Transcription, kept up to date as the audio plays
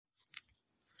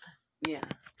Yeah.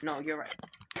 No, you're right.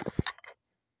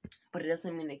 But it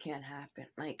doesn't mean it can't happen.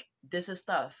 Like, this is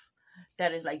stuff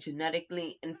that is, like,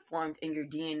 genetically informed in your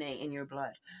DNA, in your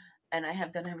blood. And I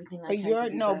have done everything I can to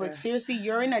do better. But seriously,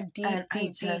 you're in a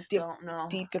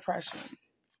deep depression.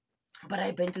 But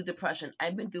I've been through depression.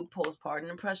 I've been through postpartum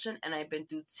depression, and I've been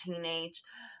through teenage,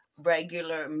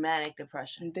 regular, manic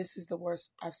depression. This is the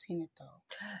worst. I've seen it, though.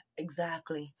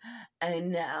 Exactly.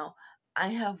 And now I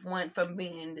have went from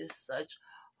being this such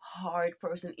hard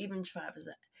person. Even Travis,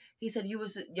 he said,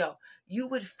 you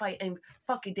would fight and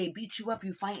fuck it. They beat you up,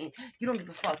 you fighting. You don't give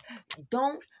a fuck.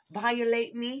 Don't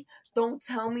violate me. Don't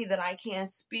tell me that I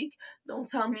can't speak. Don't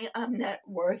tell me I'm not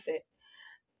worth it.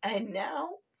 And now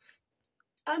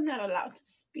I'm not allowed to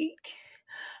speak.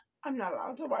 I'm not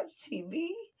allowed to watch TV.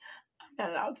 I'm not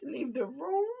allowed to leave the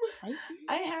room.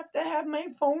 I have to have my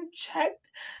phone checked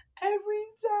every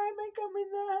time I come in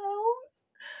the house.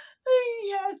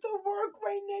 He has to work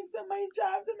right next to my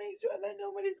job to make sure that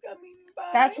nobody's coming by.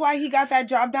 That's why he got that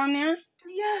job down there?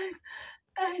 Yes.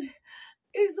 And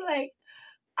it's like,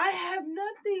 I have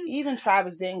nothing. Even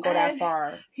Travis didn't go that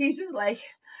far. He's just like,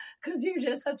 because you're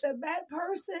just such a bad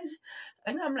person.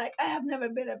 And I'm like, I have never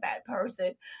been a bad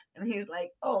person. And he's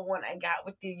like, oh, when I got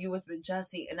with you, you was with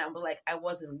Jesse. And I was like, I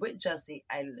wasn't with Jesse.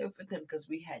 I lived with him because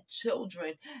we had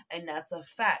children. And that's a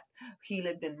fact. He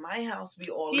lived in my house.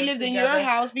 We all lived together. He lived in your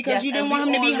house because you didn't want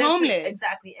him to be homeless.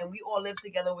 Exactly. And we all lived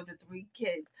together with the 3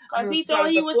 kids. Because he thought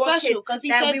he was special. Because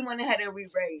he said, we went ahead and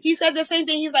re-raised. He said the same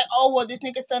thing. He's like, oh, well, this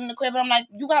nigga's still in the crib. And I'm like,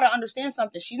 you got to understand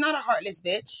something. She's not a heartless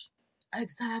bitch.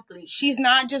 Exactly. She's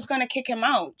not just gonna kick him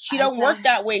out. She don't work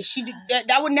that way.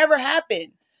 That would never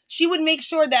happen. She would make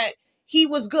sure that he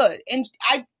was good. And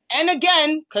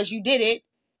again, because you did it,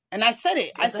 and I said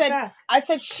it. I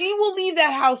said she will leave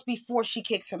that house before she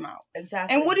kicks him out.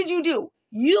 Exactly. And what did you do?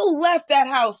 You left that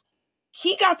house.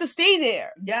 He got to stay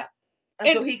there. Yeah.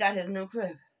 Until he got his new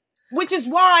crib. Which is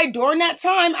why during that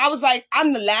time I was like,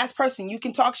 I'm the last person you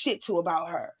can talk shit to about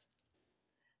her.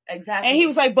 Exactly. And he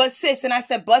was like, but sis. And I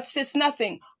said, but sis,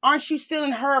 nothing. Aren't you still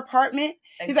in her apartment?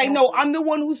 Exactly. He's like, no, I'm the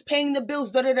one who's paying the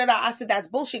bills. Da, da, da, da. I said, that's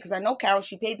bullshit because I know Carol,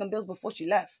 she paid them bills before she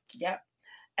left. Yep.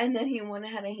 And then he went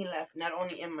ahead and he left not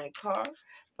only in my car,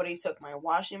 but he took my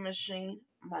washing machine,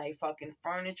 my fucking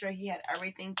furniture. He had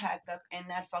everything packed up in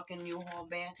that fucking U-Haul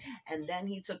van. And then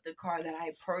he took the car that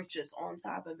I purchased on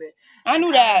top of it. I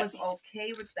knew that. I was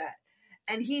okay with that.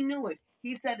 And he knew it.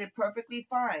 He said it perfectly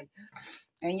fine.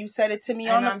 And you said it to me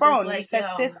on the phone. Like, you said,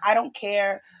 sis, I don't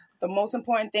care. The most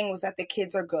important thing was that the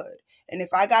kids are good. And if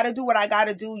I got to do what I got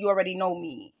to do, you already know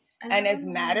me. And as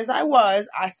mad as I was,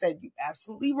 I said, you're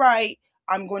absolutely right.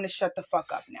 I'm going to shut the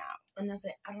fuck up now. And I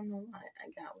said, I don't know why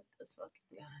I got with this fucking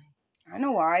guy. I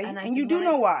know why. And you do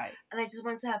know why. And I just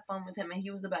wanted to have fun with him. And he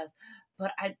was the best.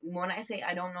 But when I say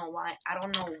I don't know why, I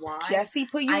don't know why. Jesse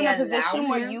put you in a position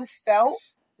where you felt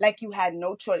like you had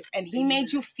no choice. And he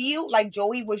made you feel like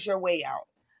Joey was your way out.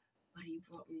 But he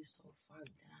brought me so far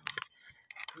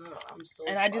down. Girl, I'm so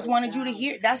And I just wanted you to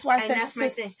hear. That's why I said,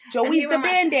 sis, Joey's the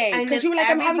Band-Aid. Because you were like,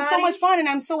 I'm having so much fun and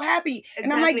I'm so happy. Exactly.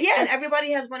 And I'm like, yes. And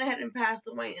everybody has went ahead and passed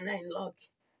away. And I look.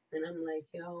 And I'm like,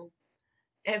 yo.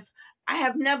 If I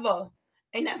have never...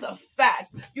 And that's a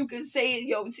fact. You can say it,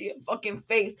 yo, to your fucking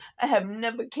face. I have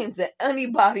never came to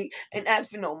anybody and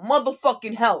asked for no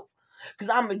motherfucking help. Because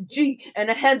I'm a G and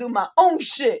I handle my own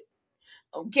shit.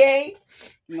 Okay?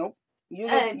 Nope. You're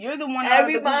the one out of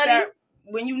the group that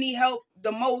when you need help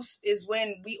the most is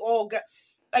when we all got...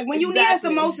 Like, when you need us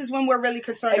the most is when we're really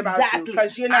concerned about you.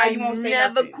 Because you won't say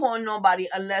nothing. I never call nobody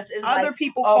unless it's other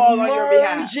people call on your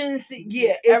behalf. Emergency.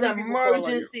 Yeah, it's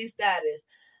emergency status.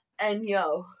 And,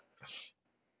 yo...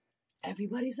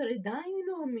 Everybody started dying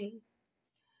on me.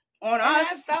 On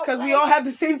us? Because we all have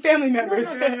the same family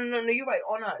members. No, you're right.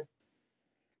 On us.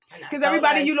 Because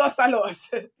everybody you lost, I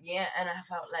lost. Yeah, and I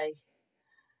felt like,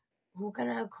 who can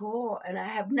I call? And I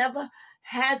have never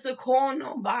had to call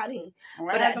nobody.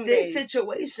 But at this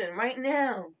situation right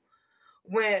now,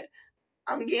 where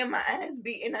I'm getting my ass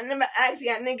beat, and I never asked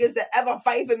y'all niggas to ever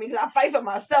fight for me because I fight for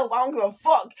myself. I don't give a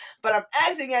fuck. But I'm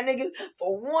asking y'all niggas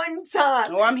for one time.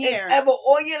 Oh, I'm here. Ever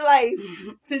all your life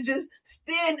to just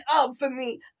stand up for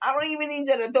me. I don't even need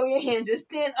you to throw your hand. Just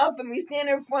stand up for me. Stand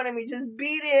in front of me. Just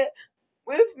be there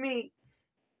with me.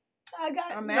 I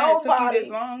got I'm nobody. mad it took you this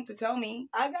long to tell me.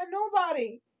 I got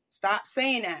nobody. Stop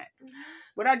saying that.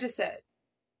 What I just said.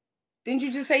 Didn't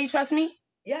you just say you trust me?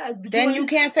 Yeah. Then you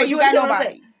can't say you got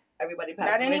nobody. Everybody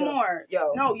passed away. Not anymore.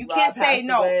 Yo, no, you can't say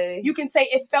no. Away. You can say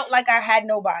it felt like I had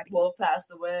nobody. Both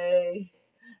passed away.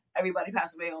 Everybody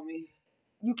passed away on me.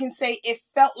 You can say it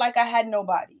felt like I had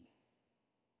nobody.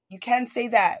 You can say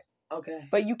that. Okay.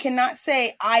 But you cannot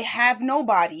say I have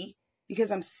nobody because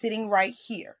I'm sitting right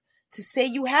here. To say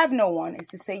you have no one is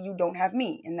to say you don't have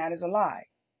me, and that is a lie.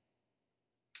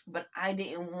 But I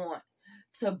didn't want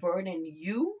to burden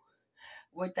you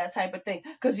with that type of thing.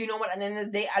 Because you know what? At the end of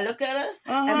the day, I look at us,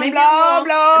 and maybe I'm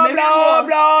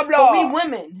wrong, but we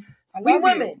women. We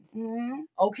women. Mm-hmm.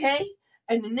 Okay?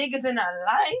 And the niggas in our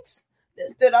lives that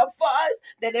stood up for us,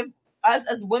 that if us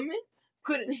as women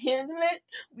couldn't handle it,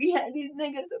 we had these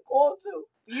niggas to call to.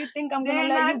 You think I'm going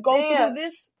to let you go through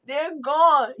this? They're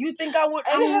gone. You think I would?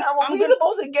 And we're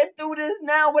supposed to get through this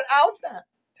now without them.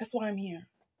 That's why I'm here.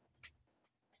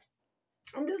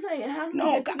 I'm just saying, how do we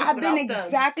No, get through I've been them?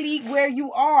 exactly where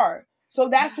you are. So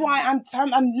that's why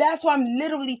that's why I'm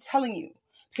literally telling you.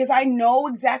 Because I know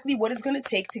exactly what it's going to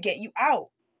take to get you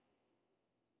out.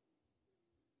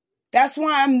 That's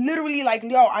why I'm literally like,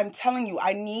 yo, I'm telling you,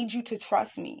 I need you to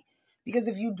trust me. Because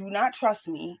if you do not trust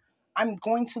me, I'm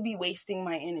going to be wasting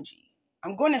my energy.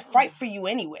 I'm going to fight for you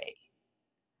anyway.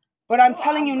 But I'm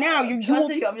telling you now, I'm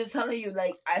just telling you,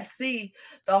 like, I see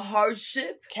the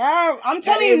hardship. Carol, I'm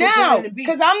telling you now,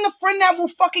 because I'm the friend that will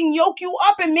fucking yoke you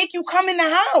up and make you come in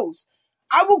the house.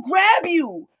 I will grab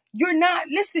you.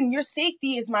 Listen, your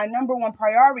safety is my number one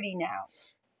priority now.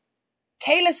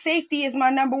 Kayla's safety is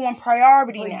my number one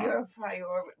priority now. Your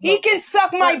priority. He can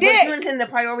suck my dick. But you understand the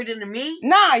priority to me?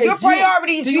 Nah, your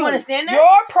priority is you. Do you understand that?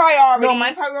 Your priority. No,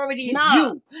 my priority is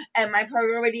you. And my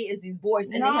priority is these boys.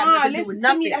 And they have nothing to do with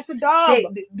nothing. To me, that's a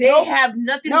dub. They have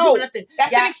nothing to do with nothing.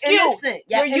 That's an excuse.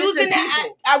 You're using that.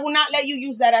 I will not let you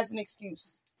use that as an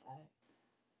excuse.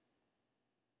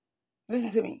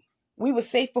 Listen to me. We were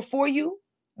safe before you.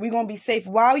 We're going to be safe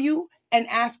while you and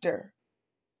after.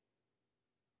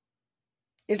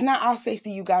 It's not our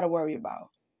safety you got to worry about.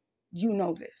 You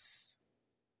know this.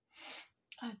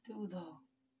 I do, though.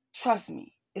 Trust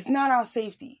me. It's not our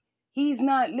safety. He's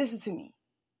not. Listen to me.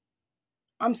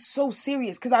 I'm so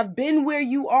serious because I've been where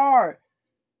you are.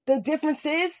 The difference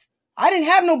is I didn't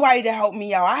have nobody to help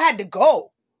me out. I had to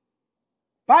go.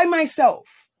 By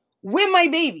myself. With my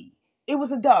baby. It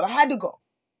was a dub. I had to go.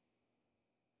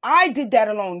 I did that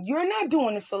alone. You're not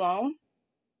doing this alone.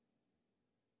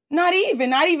 Not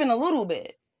even a little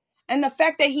bit. And the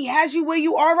fact that he has you where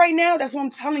you are right now, that's what I'm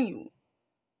telling you.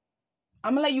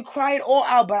 I'm going to let you cry it all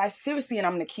out, but I seriously, and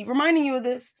I'm going to keep reminding you of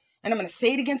this, and I'm going to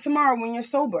say it again tomorrow when you're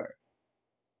sober.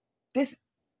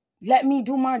 Let me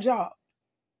do my job.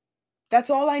 That's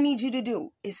all I need you to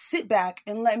do, is sit back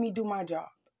and let me do my job.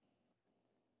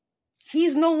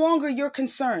 He's no longer your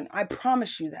concern. I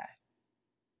promise you that.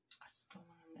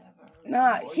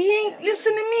 Nah, he ain't,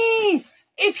 listen to me.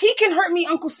 If he can hurt me,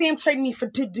 Uncle Sam traded me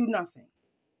to do nothing.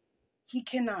 He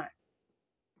cannot.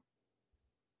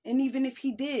 And even if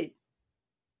he did,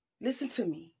 listen to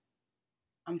me.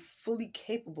 I'm fully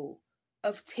capable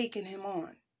of taking him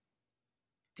on.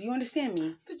 Do you understand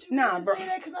me? But you can't bro. say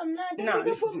that because I'm not. They're gonna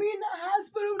put me in the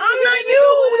hospital. I'm not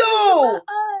you, though.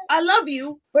 I love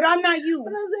you, but I'm not you.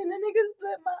 But I'm saying the niggas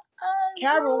split my eyes.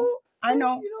 Carol, bro. I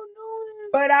know. You don't know him.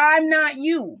 But I'm not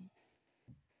you.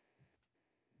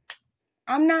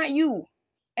 I'm not you.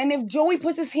 And if Joey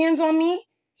puts his hands on me,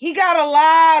 he got a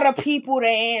lot of people to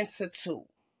answer to.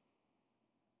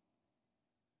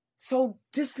 So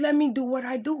just let me do what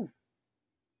I do.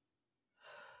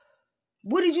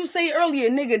 What did you say earlier,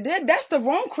 nigga? That's the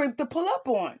wrong crib to pull up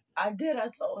on. I did. I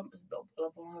told him, don't pull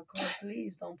up on her crib.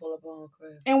 Please don't pull up on her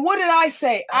crib. And what did I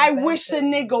say? I wish a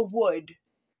nigga would.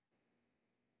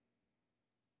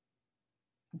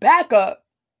 Back up.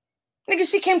 Nigga,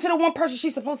 she came to the one person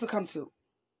she's supposed to come to.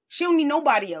 She don't need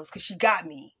nobody else because she got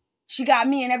me. She got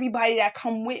me and everybody that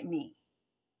come with me.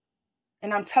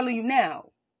 And I'm telling you now.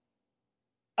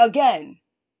 Again.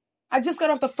 I just got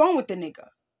off the phone with the nigga.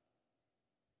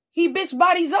 He bitch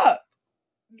bodies up.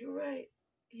 You're right.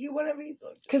 He whatever he's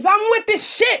talking. Because I'm with the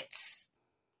shits.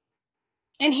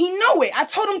 And he know it. I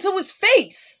told him to his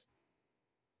face.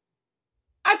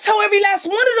 I tell every last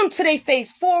one of them to their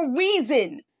face for a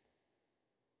reason.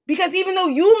 Because even though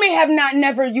you may have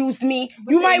never used me,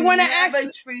 but you might want to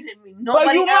ask. Treated me.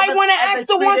 But you might want to ask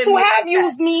the ones who have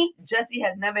used me. Jesse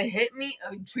has never hit me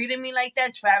or treated me like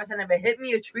that. Travis has never hit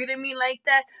me or treated me like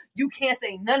that. You can't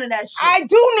say none of that shit. I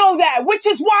do know that, which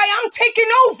is why I'm taking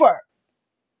over.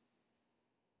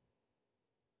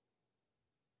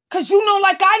 Because you know,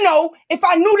 like I know, if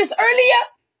I knew this earlier,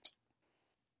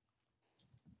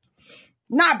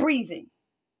 not breathing.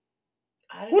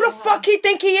 Who the fuck he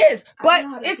think he is? But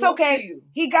it's okay.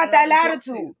 He got that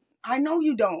attitude. I know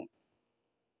you don't.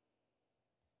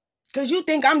 Because you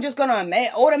think I'm just going to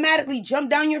automatically jump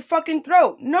down your fucking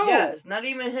throat. No. Yes, not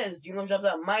even his. You're going to jump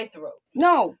down my throat.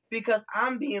 No. Because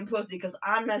I'm being pussy. Because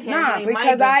I'm not handling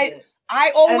my business.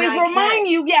 I always remind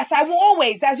you. Yes, I will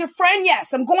always. As your friend,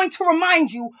 yes. I'm going to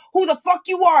remind you who the fuck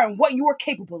you are and what you are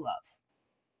capable of.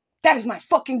 That is my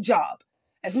fucking job.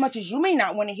 As much as you may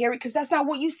not want to hear it, because that's not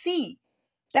what you see.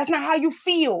 That's not how you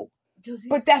feel.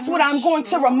 But that's what I'm going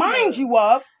to remind you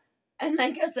of. And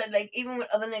like I said, like even with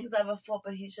other niggas I've ever fought,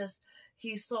 but he's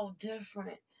so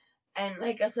different. And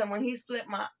like I said, when he split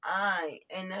my eye,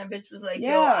 and that bitch was like,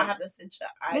 yo, I have to stitch your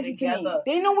eye together.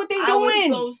 They know what they doing. I was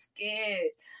so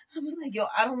scared. I was like, yo,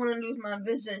 I don't want to lose my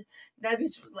vision. That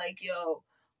bitch was like, yo,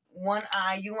 one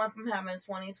eye, you went from having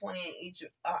 20/20 in each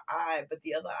eye, but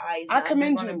the other eye is not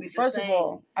going to be the First same. of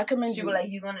all, I commend you. She was like,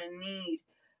 you're going to need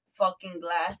fucking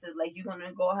glasses. Like, you're going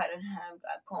to go ahead and have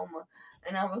glaucoma.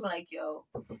 And I was like, yo,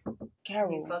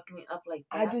 Carol, you fucked me up like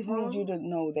that, I just need you to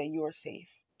know that you're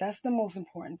safe. That's the most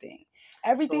important thing.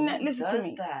 Everything listen to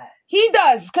me. He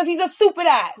does, because he's a stupid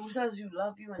ass. Who says you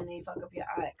love you and they fuck up your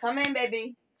eye? Come in,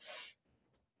 baby.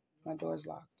 My door's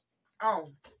locked. Oh,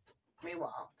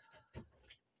 meanwhile.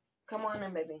 Come on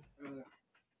in, baby.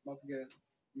 About to get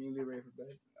me and Lee ready for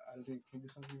bed. I just think, can you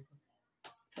do something?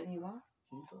 Can you what?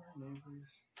 Can you tell her name,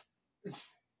 please?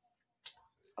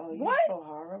 Oh, you're so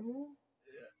horrible?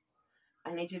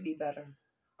 Yeah. I need you to be better.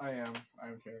 I am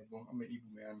terrible. I'm an evil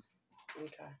man.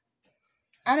 Okay.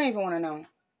 I don't even want to know.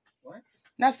 What?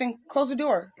 Nothing. Close the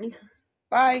door.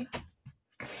 Bye.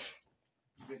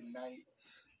 Good night.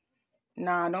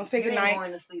 Nah, don't say good night. You're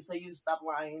going to sleep, so you stop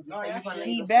lying.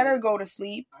 He better go to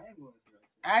sleep. I am going to sleep.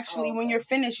 Actually, when you're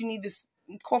finished, you need to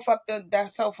cough up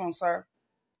that cell phone, sir.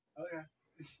 Okay.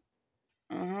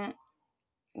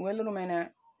 Where little man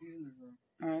at? He's in his room.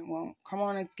 All right, well, come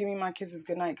on and give me my kisses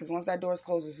good night, because once that door's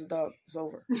closed, it's done. It's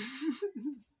over. Yo.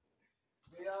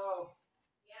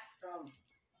 Come.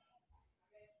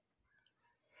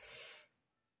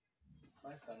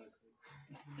 My stomach hurts.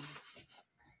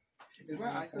 Is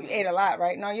my eye still? You ate a lot,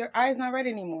 right? No, your eye's not red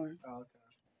anymore. Oh, okay.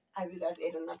 Have you guys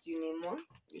ate enough? Do you need more?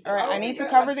 All right, I need to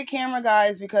cover the camera,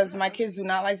 guys, because my kids do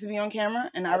not like to be on camera,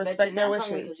 and I respect their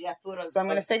wishes. So I'm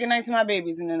going to say goodnight to my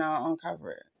babies, and then I'll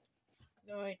uncover it.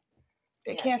 No,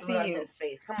 they can't see you. His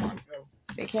face. Come on, bro.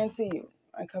 They can't see you.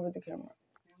 I covered the camera.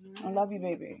 I love you,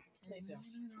 baby.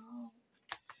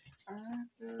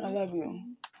 I love you.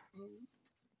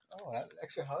 Oh, that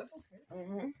extra hug?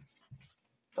 Okay.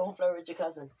 Don't flirt with your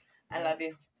cousin. I love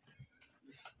you.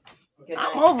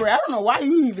 I'm over it. I don't know why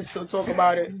you even still talk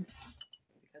about it.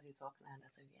 Because you're talking and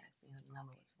that's what you asked me. The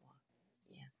number was for.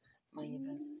 Yeah. Mind your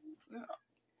business.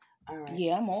 All right.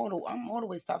 Yeah, I'm all the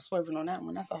way stop swerving on that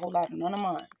one. That's a whole lot of none of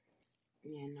mine.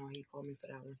 Yeah, no, he called me for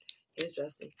that one. Here's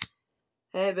Jesse.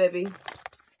 Hey, baby.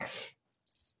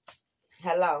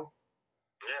 Hello.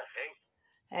 Yeah, hey.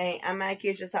 Hey, I'm at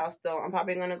Keisha's house though. I'm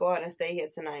probably gonna go ahead and stay here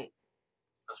tonight.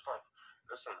 That's fine.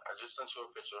 Listen, I just sent you a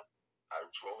picture. I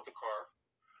drove the car.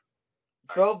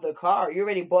 Drove the car? You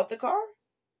already bought the car?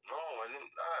 No, I didn't.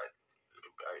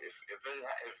 If it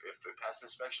passes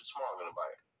inspection tomorrow, I'm gonna buy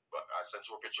it. But I sent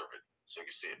you a picture of it so you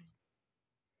can see it.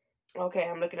 Okay,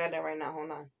 I'm looking at it right now.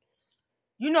 Hold on.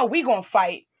 You know we gonna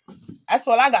fight. That's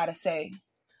all I gotta say.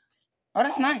 Oh,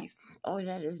 that's nice. Oh,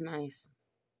 that is nice.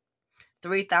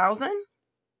 3,000?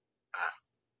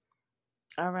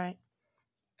 All right.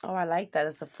 Oh, I like that.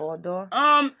 It's a 4-door.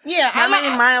 Yeah. How many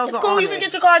miles? It's cool. You can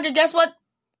get your car. Guess what?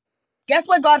 Guess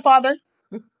what, Godfather?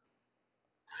 Yeah.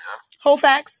 Whole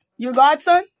facts. Your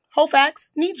godson. Whole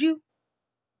facts. Need you.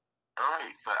 All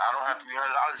right, but I don't have to be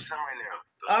 $100 to send right now.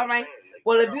 That's all right.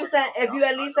 Well, if you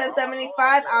at least send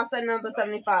 75, I'll send another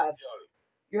 75.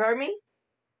 You heard me?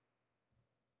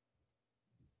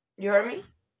 You heard me?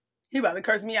 He about to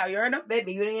curse me out. You heard him?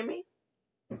 Baby, you didn't hear me?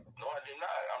 No, I did not.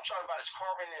 I'm trying to buy this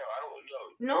car right now. I don't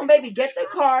No, baby, get the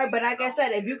car. But like I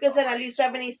said, if you can send at least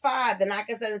 75, then I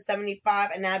can send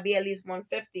 75, and that'll be at least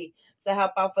 150 to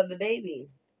help out for the baby.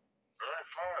 All right,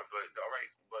 fine, but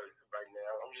right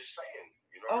now I'm just saying,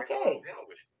 you know, okay. I'm dealing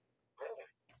with it. Yeah,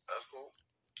 that's cool.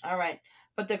 All right,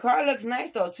 but the car looks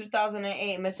nice though.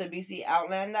 2008 Mitsubishi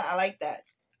Outlander. I like that.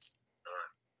 All right.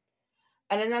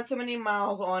 And there's not too many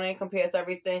miles on it compared to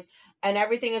everything, and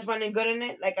everything is running good in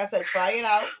it. Like I said, try it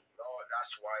out. No,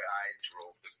 that's why I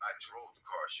drove the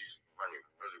car. She's running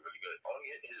really, really good. Only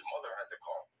his mother has the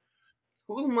car.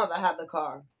 Whose mother had the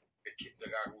car? The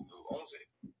guy who owns it.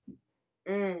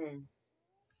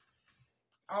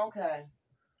 Okay.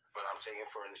 But I'm taking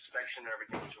for an inspection and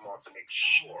everything. She wants to make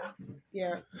sure.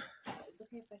 Yeah.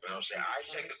 You know what I'm saying? I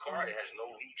checked the car. It has no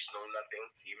leaks, no nothing.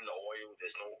 Even the oil,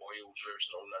 there's no oil drips,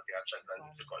 no nothing. I checked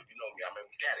underneath the car. You know me, I'm a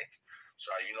mechanic.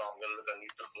 So, I'm going to look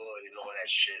underneath the hood and all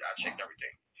that shit. I checked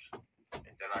everything.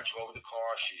 And then I drove the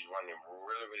car. She's running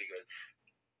really, really good.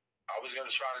 I was going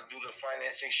to try to do the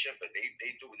financing shit, but they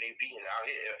beating out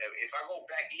here. If I go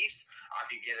back east, I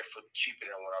could get it for cheaper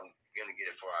than what I'm going to get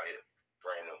it for out here.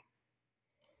 Brand new.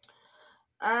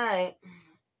 All right.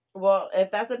 Well,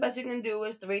 if that's the best you can do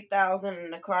is $3,000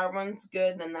 and the car runs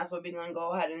good, then that's what we're gonna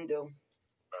go ahead and do. All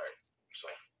right. So,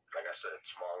 like I said,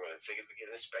 tomorrow I'm gonna take it to get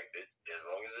inspected. As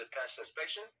long as it passes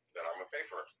inspection, then I'm gonna pay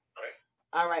for it. All right.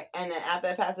 All right. And then after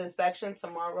it passes inspection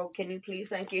tomorrow, can you please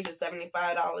send Keisha $75?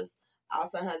 I'll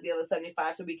send her the other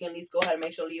 $75 so we can at least go ahead and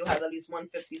make sure Leo has at least $150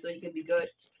 so he can be good,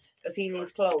 because he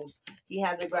needs clothes. He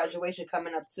has a graduation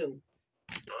coming up too.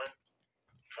 All right.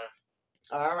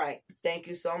 All right. Thank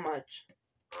you so much.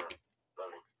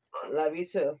 Love you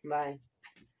too. Bye.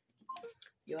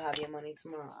 You'll have your money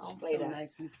tomorrow. I'll play that.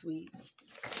 Nice and sweet.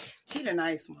 She the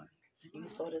nice one. You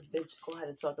saw this bitch go ahead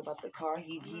and talk about the car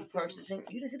he purchasing.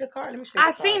 You didn't see the car? Let me show I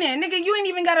you the seen it. Nigga, you ain't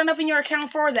even got enough in your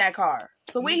account for that car.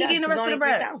 So where he getting the rest of the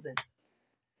bread?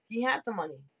 He has the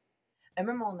money. And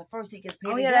remember on the first he gets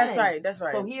paid. Oh yeah, again. that's right. That's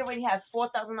right. So he already has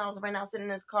 $4,000 right now sitting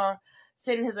in his car,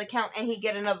 sitting in his account, and he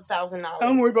get another $1,000.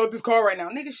 Don't worry about this car right now.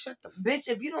 Nigga, shut the bitch,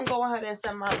 if you don't go ahead and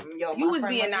send my you was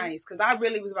being nice, because I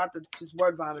really was about to just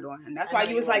word vomit on him. That's why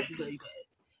you was like,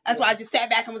 that's why I just sat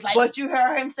back and was like, but you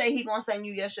heard him say he gonna send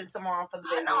you your shit tomorrow for the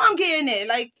baby. I know I'm getting it.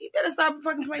 Like, you better stop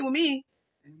fucking playing with me.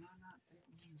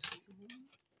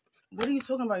 What are you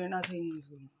talking about? You're not taking him to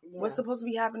school. Yeah. What's supposed to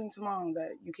be happening tomorrow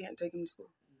that you can't take him to school?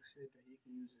 You said that he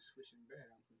can use his switching bed.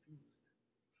 I'm confused.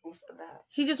 Who said that?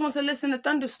 He just wants to listen to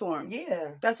Thunderstorm.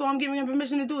 Yeah. That's all I'm giving him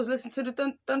permission to do is listen to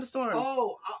the Thunderstorm.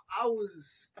 Oh, I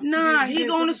was... Nah, he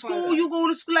going to school, you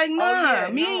going to school. Like, nah. Oh,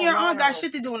 yeah, me and your aunt got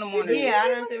shit to do in the morning. Yeah,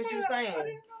 I understand what you were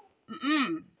saying.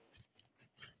 Mm-mm.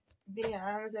 Yeah,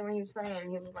 I understand what he was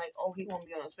saying. He was like, oh, he won't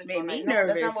be on the switch. Made me no,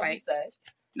 nervous. That's not what like, he said.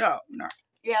 No.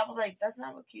 Yeah, I was like, that's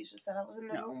not what Keisha said. I was in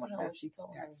the room with her when she told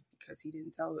me. That's because he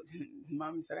didn't tell her.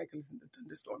 Mommy said I can listen to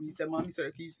Thunderstorm. He said, Mommy said I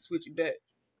can use the switch your bed.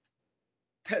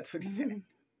 That's what he said.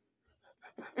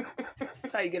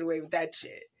 That's how you get away with that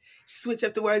shit. Switch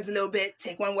up the words a little bit.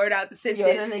 Take one word out the sentence.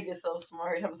 Yo, that nigga's so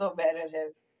smart. I'm so bad at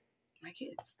him. My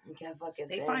kids. You can't fucking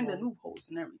they find the loopholes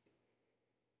in everything.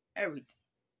 Everything.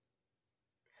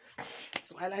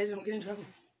 That's why Elijah don't get in trouble.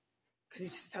 Because he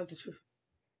just tells the truth.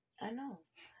 I know.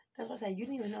 That's what I said. You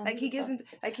didn't even know. He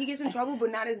gets in trouble, but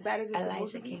not as bad as it's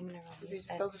supposed to be. Came in the room. He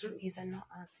just tells the truth. He said, "No,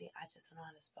 Auntie, I just don't know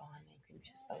how to spell her name. Can you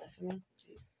just spell it for me?"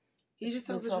 He just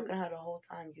tells the truth. Talking to her the whole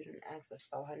time. You didn't ask to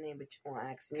spell her name, but you won't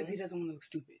ask me because he doesn't want to look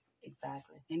stupid.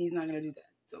 Exactly. And he's not gonna do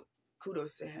that. So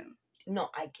kudos to him. No,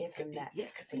 I give him that. Yeah,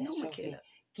 because he knows Michaela.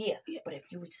 Yeah, but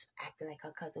if you were just acting like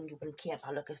her cousin, you wouldn't care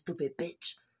about looking stupid,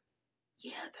 bitch.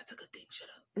 Yeah, that's a good thing. Shut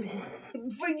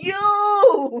up. For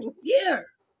you. Yeah,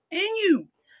 and you.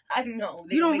 I know.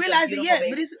 You don't realize it yet,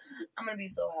 but I'm gonna be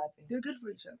so happy. They're good for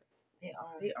each other. They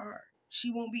are. They are.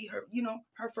 She won't be her. You know,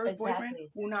 her first boyfriend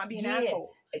will not be an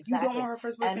asshole. Exactly. You don't want her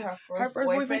first boyfriend. And her first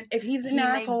boyfriend, if he's an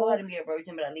asshole, he may go ahead and be a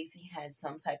virgin, but at least he has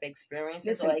some type of experience.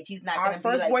 Listen, so like he's not. Our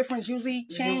first boyfriends usually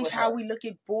change how we look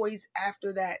at boys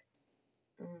after that.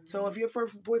 Mm-hmm. So if your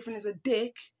first boyfriend is a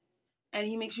dick and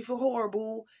he makes you feel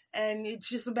horrible and it's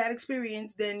just a bad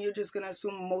experience, then you're just gonna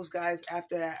assume most guys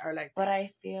after that are like. But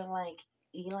I feel like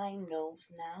Eli knows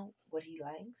now what he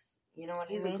likes. You know what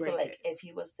I mean? So like, if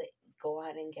he was to go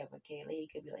out and get with Kayla, he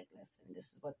could be like, "Listen,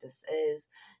 this is what this is.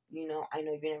 You know, I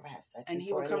know you never had sex and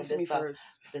before, he would come to me first.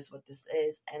 This is what this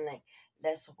is, and like,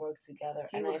 let's work together."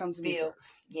 He would come to me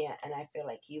first. Yeah, and I feel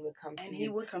like he would come to and he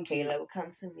would come to Kayla would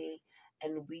come to me,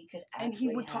 and we could. And he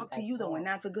would talk to you though, and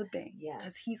that's a good thing. Yeah,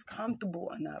 because he's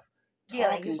comfortable enough. Yeah,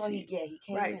 like he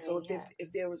came right. So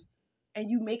if there was. And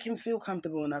you make him feel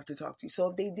comfortable enough to talk to you. So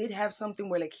if they did have something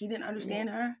where like he didn't understand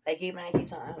her, like even I keep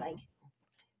telling her, like,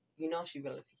 you know, she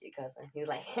really think your cousin. He's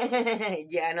like,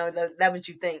 yeah, I know that's what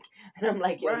you think, and I'm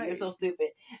like, yo, you're so stupid.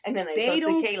 And then I talk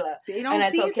to Kayla. They don't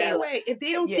see it that way. If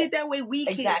they don't see it that way, we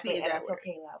can't see it that way. And I told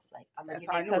Kayla, I was like, I'm gonna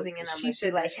give you a cousin, and she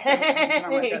said like,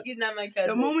 he's not my cousin.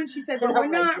 The moment she said, but we're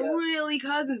not really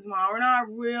cousins, Mom. We're not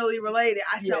really related.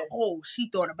 I said, oh, she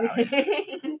thought about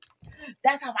it.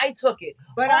 That's how I took it.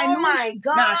 But oh I knew my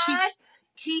God,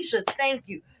 Keisha, thank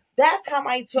you. That's how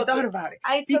I took it. She thought about it.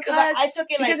 I took it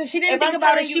like, because if she didn't think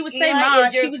about it, she would say, "Ma."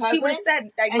 She would have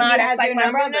said, "Like, Ma, that's like my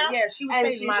brother." Yeah, she would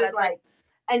say, "Ma, that's like."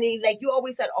 And he, like, you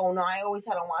always said, "Oh no, I always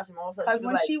had to watch him." Because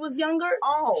when she was younger,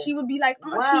 she would be like,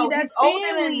 "Auntie, wow, that's older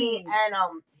than family." me.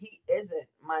 And he isn't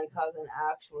my cousin.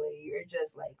 Actually, you're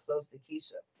just like close to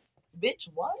Keisha. Bitch,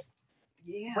 what?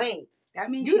 Yeah. Wait. That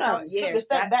means you she don't thought. Yeah. took a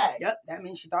step back. Yep. That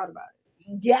means she thought about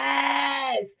it.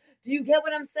 Yes. Do you get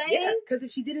what I'm saying? Yeah. Because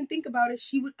if she didn't think about it,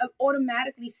 she would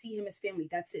automatically see him as family.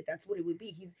 That's it. That's what it would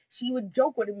be. She would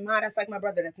joke with him. Ma, that's like my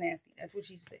brother. That's nasty. That's what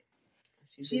she said.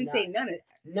 She didn't say none of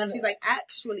that. She's like,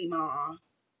 actually, Ma,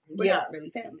 we're not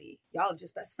really family. Y'all are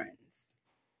just best friends.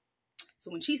 So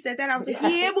when she said that, I was like,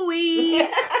 yeah, boy.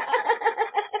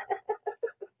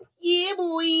 Yeah,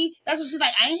 boy. That's what she's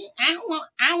like. I don't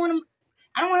want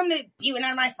him to be with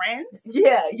none of my friends.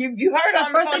 Yeah, you heard her.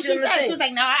 The first thing she said, she was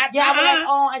like, no, I was like,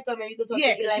 oh, I thought maybe you could talk to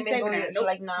Eli. She's saving that. She's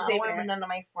like, no, I don't want to be none of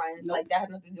my friends. Like, that had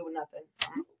nothing to do with nothing.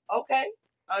 Okay.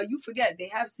 You forget, they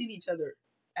have seen each other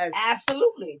as...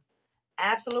 Absolutely.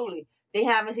 They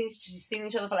haven't seen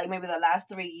each other for like maybe the last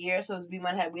 3 years. So we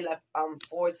left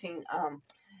 14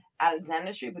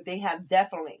 Alexander Street, but they have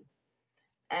definitely.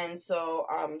 And so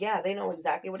yeah, they know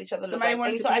exactly what each other look like.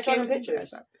 And so I showed him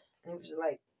pictures, and he was just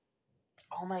like,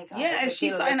 "Oh my god!" Yeah, and she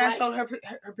saw, and I showed her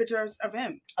pictures of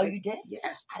him. Oh, you did?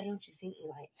 Yes. I don't know if you seen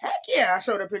Eli. Heck yeah, I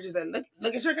showed her pictures. That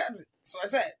look at your cousin. So I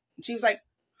said, and she was like,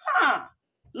 "Huh?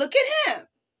 Look at him."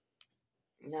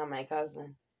 Not my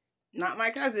cousin. Not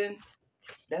my cousin.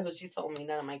 That's what she told me.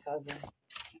 Not my cousin.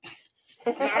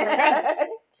 Not her cousin.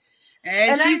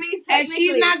 And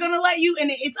she's not gonna let you.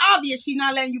 And it's obvious she's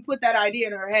not letting you put that idea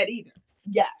in her head either.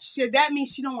 Yeah. That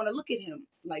means she don't want to look at him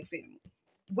like family,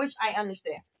 which I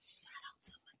understand. Shout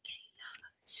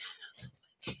out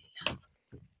to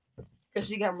Michaela. Because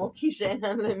she got more Keisha in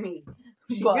her than me.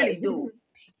 She really do.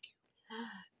 Thank you.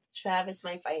 Travis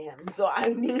might fight him, so I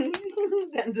need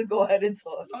them to go ahead and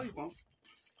talk. No, he won't.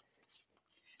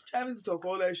 Travis can talk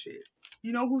all that shit.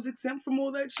 You know who's exempt from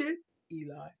all that shit?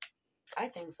 Eli. I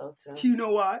think so too. You know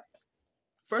why?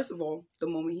 First of all, the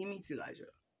moment he meets Elijah,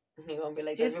 he gonna be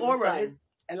like his aura,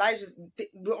 Elijah's.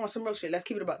 We're on some real shit. Let's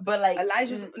keep it about. But like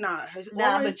Elijah's his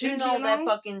aura. But you know that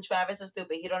fucking Travis is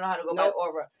stupid. He don't know how to go by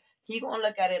aura. He gonna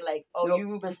look at it like, oh, you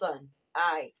Ruben's son.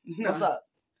 Alright, what's up?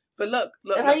 But look.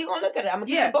 That's how you gonna look at it. I'm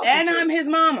gonna and I'm his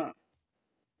mama.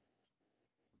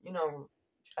 You know,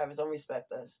 Travis don't respect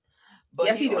us. But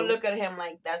yes, he gonna do. look at him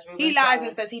like that's Ruben's He lies son.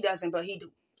 and says he doesn't, but he do.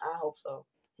 I hope so.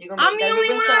 I'm the only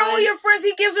one out of all your friends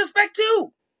he gives respect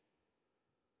to.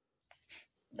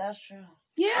 That's true.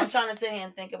 Yes. I'm trying to sit here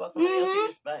and think about somebody else you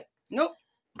respect. Nope.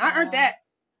 I earned that.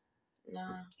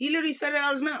 Nah. He literally said it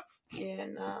out of his mouth. Yeah,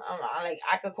 nah.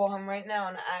 I could call him right now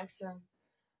and ask him.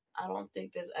 I don't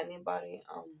think there's anybody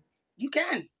you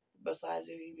can. Besides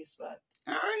you he respect.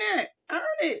 I earn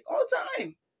it all the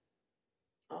time.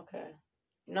 Okay.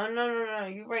 No.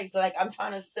 You're right. So like I'm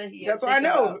trying to sit here. That's what I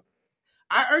know.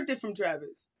 I earned it from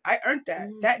Travis. I earned that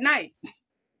that night.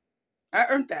 I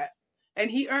earned that. And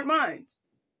he earned mine.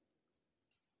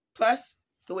 Plus,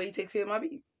 the way he takes care of my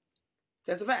baby.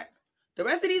 That's a fact. The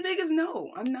rest of these niggas,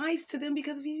 no. I'm nice to them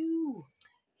because of you.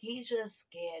 He's just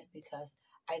scared because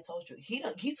I told you.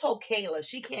 He told Kayla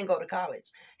she can't go to college.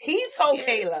 He told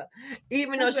Kayla,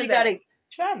 even though she got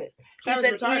Travis. He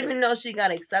said even though she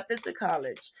got accepted to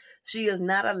college, she is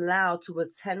not allowed to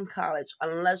attend college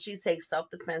unless she takes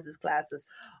self-defense classes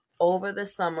over the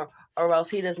summer, or else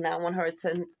he does not want her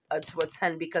to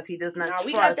attend because he does not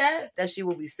trust that she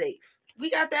will be safe. We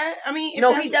got that. I mean,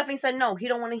 no, he definitely said no. He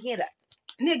don't want to hear that.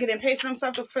 Nigga, then pay for some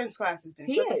self-defense classes. Then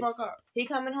shut the fuck up. He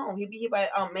coming home. He be here by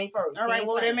May 1st. All right,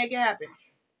 well then make it happen.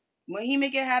 When he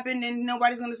make it happen, then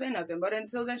nobody's gonna say nothing. But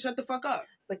until then, shut the fuck up.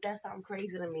 But that sounds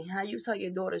crazy to me. How you tell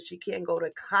your daughter she can't go to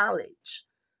college?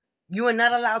 You are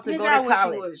not allowed to go to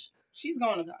college. She's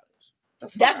going to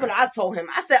college. That's what I told him.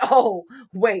 I said, "Oh,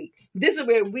 wait, this is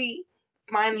where we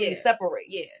finally separate."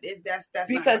 Yeah, that's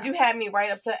because you had me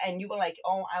right up to, and you were like,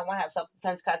 "Oh, I want to have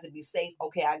self-defense class to be safe."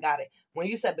 Okay, I got it. When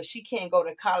you said, "But she can't go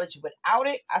to college without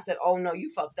it," I said, "Oh no, you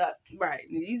fucked up." Right,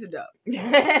 he's a dub.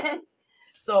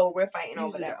 So we're fighting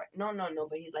over that. Right? No.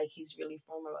 But he's really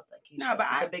firm about that. No, but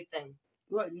it's a big thing.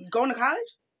 What, going to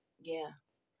college? Yeah,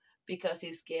 because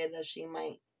he's scared that she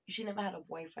might. She never had a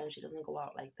boyfriend. She doesn't go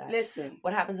out like that. Listen.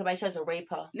 What happens if somebody tries to rape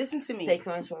her? Listen to me. Take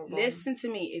her into a room. Listen to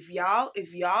me. If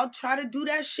y'all try to do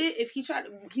that shit,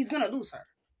 he's gonna lose her.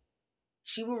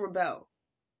 She will rebel.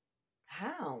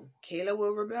 How? Kayla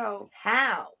will rebel.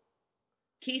 How?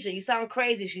 Keisha, you sound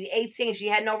crazy. She's 18. She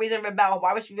had no reason to rebel.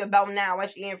 Why would she rebel now? Why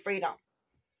is she in freedom?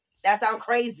 That sounds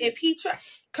crazy. If he try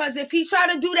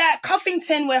to do that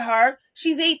Cuffington with her,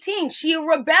 she's 18. She'll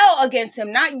rebel against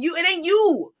him. Not you. It ain't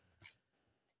you.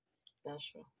 That's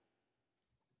true.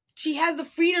 She has the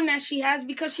freedom that she has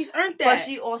because she's earned that. But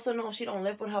she also knows she don't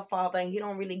live with her father and he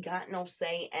don't really got no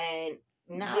say. And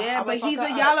yeah, but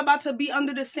y'all about to be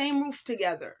under the same roof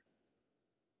together.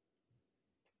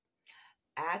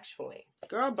 Actually,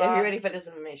 girl, are you ready for this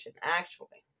information?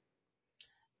 Actually,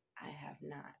 I have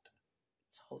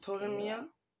not told him, yeah?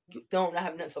 I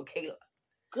have not told Kayla.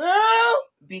 Girl!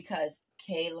 Because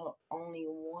Kayla only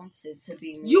wants it to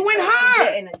be me. You and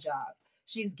her!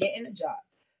 She's getting a job.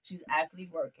 She's actually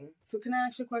working. So can I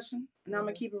ask you a question? And I'm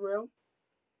going to keep it real.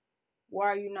 Why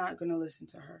are you not going to listen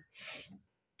to her?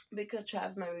 Because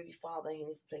Travis my baby father, he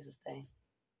needs a place to stay.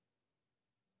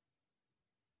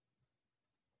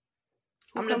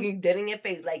 I'm looking dead in your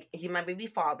face like he's my baby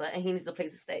father and he needs a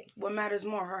place to stay. What matters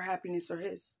more, her happiness or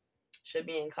his? She'll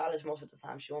be in college most of the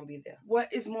time. She won't be there. What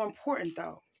is more important,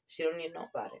 though? She don't need to know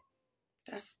about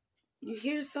it. You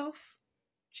hear yourself?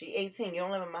 She 18. You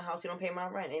don't live in my house. You don't pay my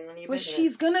rent. Ain't none of your business.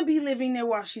 She's going to be living there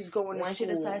while she's going to school. When she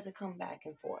decides to come back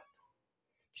and forth,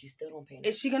 she still don't pay.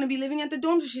 Is she going to be living at the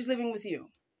dorms or she's living with you?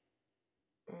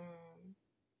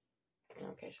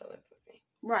 Okay, she'll live with me.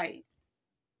 Right.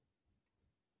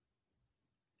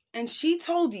 And she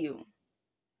told you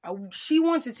she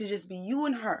wants it to just be you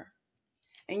and her.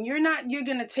 And you're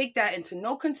going to take that into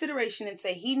no consideration and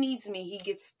say, he needs me, he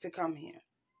gets to come here.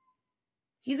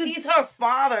 He's her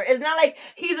father. It's not like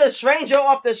he's a stranger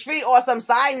off the street or some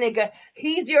side nigga.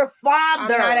 He's your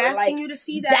father. I'm not asking you to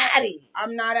see that. Daddy.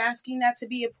 I'm not asking that to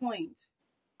be a point.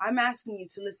 I'm asking you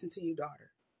to listen to your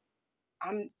daughter.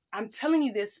 I'm telling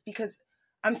you this because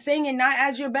I'm saying it not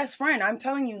as your best friend. I'm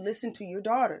telling you, listen to your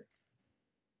daughter.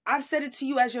 I've said it to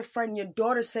you as your friend. Your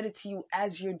daughter said it to you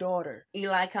as your daughter.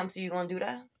 Eli come to you, gonna do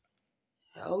that?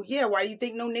 Hell yeah. Why do you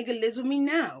think no nigga lives with me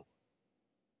now?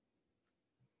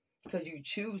 Because you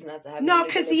choose not to have. No,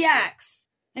 because he asked.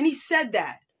 And he said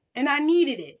that. And I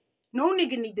needed it. No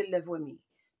nigga need to live with me.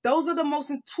 Those are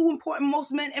the two important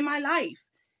men in my life.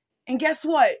 And guess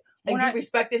what? And you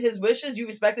respected his wishes. You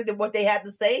respected what they had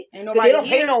to say. Ain't nobody they don't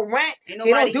pay no rent. They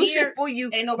don't do shit for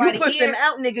you. Ain't nobody you push here. them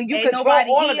out, nigga. You control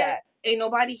all of that. Ain't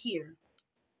nobody here.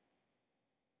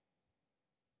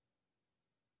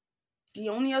 The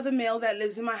only other male that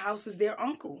lives in my house is their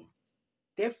uncle.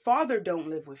 Their father don't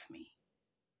live with me.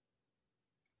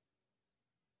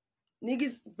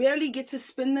 Niggas barely get to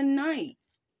spend the night.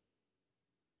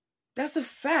 That's a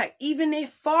fact. Even their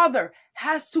father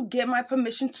has to get my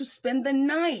permission to spend the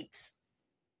night.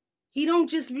 He don't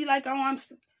just be like, oh,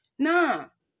 nah.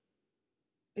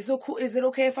 Is it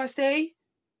okay if I stay?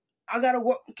 I gotta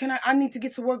work. I need to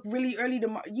get to work really early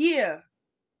tomorrow. Yeah.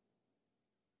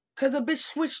 Cause a bitch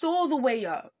switched all the way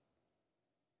up.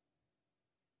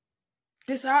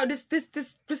 This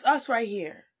us right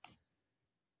here.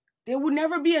 There will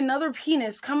never be another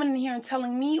penis coming in here and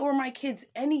telling me or my kids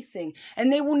anything.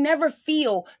 And they will never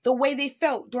feel the way they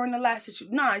felt during the last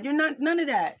situation. Nah, you're not, none of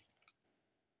that.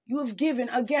 You have given,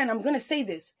 again, I'm going to say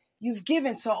this. You've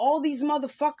given to all these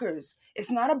motherfuckers. It's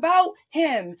not about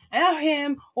him, and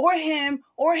him, or him,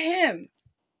 or him.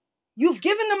 You've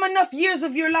given them enough years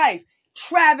of your life,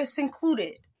 Travis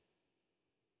included.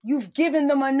 You've given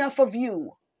them enough of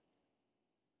you.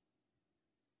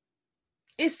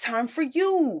 It's time for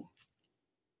you.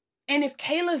 And if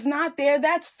Kayla's not there,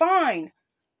 that's fine.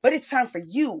 But it's time for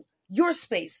you, your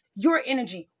space, your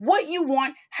energy, what you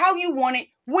want, how you want it,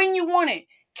 when you want it.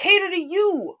 Cater to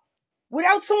you.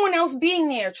 Without someone else being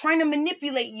there, trying to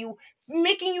manipulate you,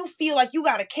 making you feel like you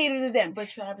got to cater to them. But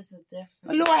Travis is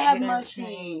different. Lord have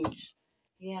mercy.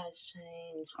 He has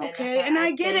changed. Okay, and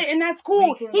I get it, and that's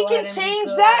cool. He can change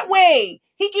that way.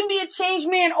 He can be a changed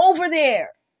man over there.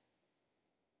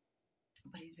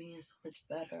 But he's being so much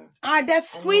better.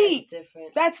 That's sweet.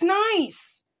 That's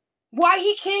nice. Why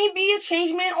he can't be a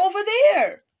changed man over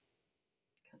there?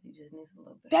 Because he just needs a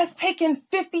little bit. That's taking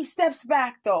 50 steps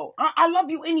back, though. I love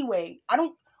you anyway. I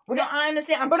don't. No, I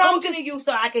understand. I'm talking to you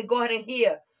so I can go ahead and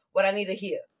hear what I need to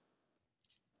hear.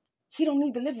 He don't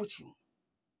need to live with you.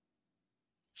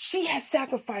 She has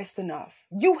sacrificed enough.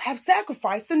 You have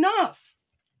sacrificed enough.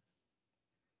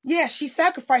 Yeah, she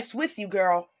sacrificed with you,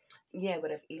 girl. Yeah,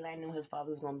 but if Eli knew his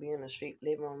father was going to be in the street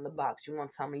living on the box, you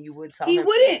want to tell me you would tell him? He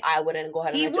wouldn't. I wouldn't go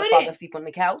ahead and let your father sleep on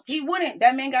the couch? He wouldn't.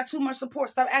 That man got too much support.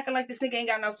 Stop acting like this nigga ain't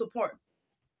got no support.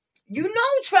 You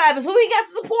know Travis. Who he got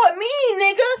to support? Me,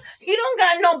 nigga. He don't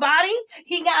got nobody.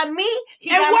 He got me.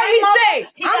 And what he say?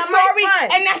 I'm sorry.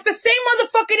 And that's the same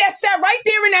motherfucker that sat right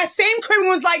there in that same crib and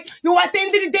was like, yo, at the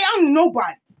end of the day, I'm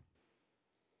nobody.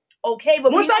 Okay,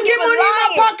 but once I get money in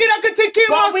my pocket, I can take care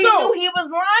of myself. We knew he was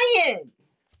lying.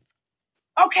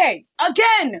 Okay,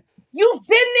 again, you've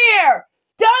been there,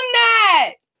 done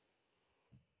that.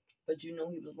 But you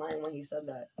know he was lying when he said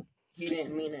that. He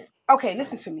didn't mean it. Okay,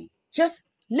 listen to me. Just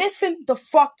listen the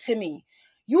fuck to me.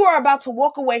 You are about to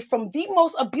walk away from the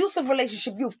most abusive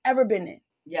relationship you've ever been in.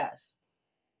 Yes.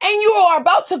 And you are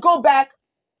about to go back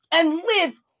and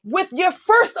live with your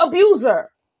first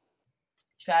abuser.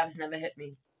 Travis never hit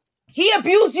me. He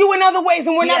abused you in other ways,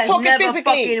 and we're not talking never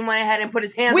physically. Fucking went ahead and put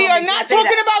his hands. We on are me. not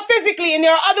talking about physically, and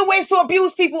there are other ways to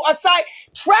abuse people aside.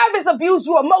 Travis abused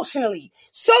you emotionally.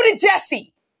 So did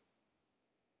Jesse.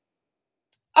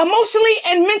 Emotionally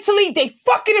and mentally, they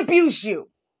fucking abused you.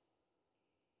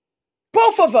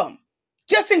 Both of them.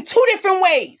 Just in 2 different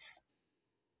ways.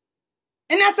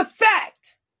 And that's a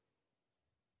fact.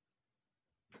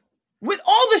 With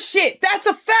all the shit, that's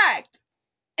a fact.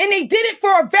 And they did it for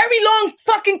a very long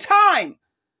fucking time.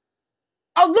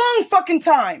 A long fucking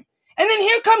time. And then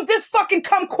here comes this fucking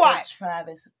kumquat.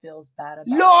 Travis feels bad about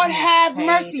Lord have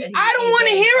mercy. I don't want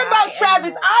to hear about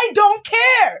Travis. I don't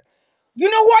care. You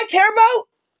know who I care about?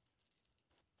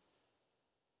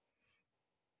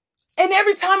 And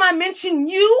every time I mention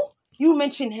you, you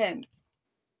mention him.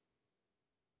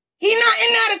 He's not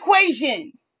in that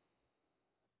equation.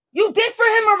 You did for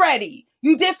him already.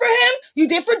 You did for him. You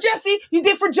did for Jesse. You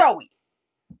did for Joey.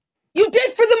 You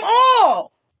did for them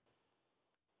all.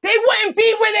 They wouldn't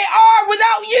be where they are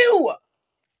without you.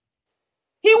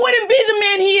 He wouldn't be the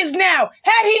man he is now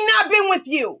had he not been with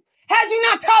you. Had you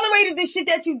not tolerated this shit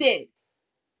that you did.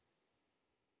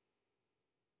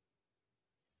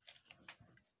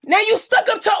 Now you stuck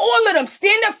up to all of them.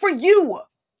 Stand up for you.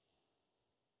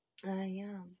 I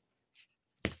am.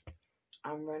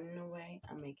 I'm running away.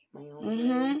 I'm making my own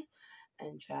ways.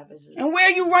 And Travis is... And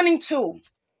where are you running to?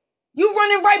 You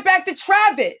running right back to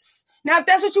Travis. Now, if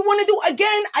that's what you want to do,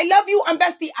 again, I love you. I'm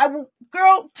Bestie. I will,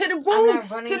 girl, to the room, I'm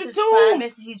not running to the to tomb.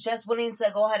 Travis. He's just willing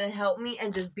to go ahead and help me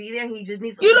and just be there. He just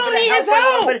needs. You don't need his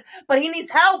help. But he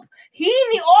needs help. He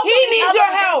needs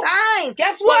your help. Time.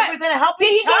 Guess so what? We're gonna help.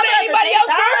 Did he go to anybody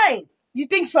else first? Time. You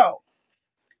think so?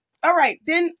 All right,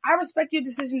 then I respect your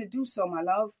decision to do so, my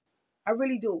love. I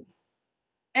really do.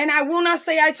 And I will not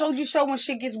say I told you so when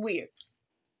shit gets weird.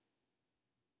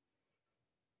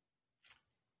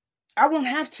 I won't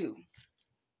have to.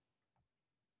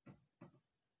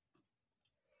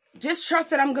 Just trust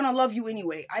that I'm going to love you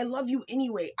anyway. I love you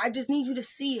anyway. I just need you to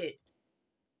see it.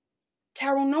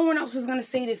 Carol, no one else is going to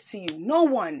say this to you. No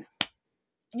one.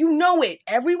 You know it.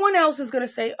 Everyone else is going to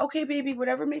say, okay, baby,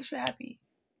 whatever makes you happy.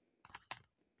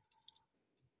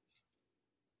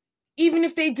 Even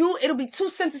if they do, it'll be 2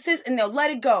 sentences and they'll let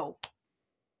it go.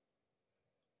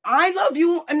 I love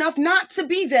you enough not to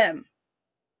be them.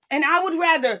 And I would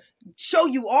rather show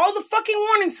you all the fucking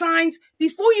warning signs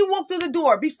before you walk through the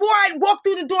door. Before I walk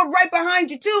through the door right behind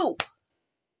you too.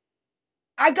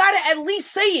 I gotta at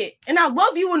least say it. And I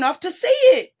love you enough to say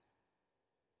it.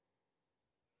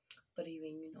 But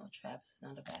even you know Travis is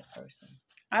not a bad person.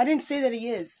 I didn't say that he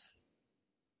is.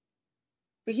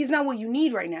 But he's not what you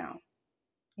need right now.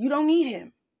 You don't need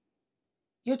him.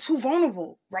 You're too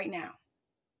vulnerable right now.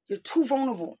 You're too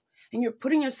vulnerable. And you're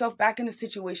putting yourself back in a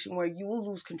situation where you will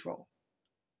lose control.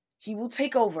 He will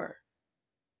take over.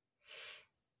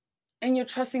 And you're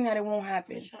trusting that it won't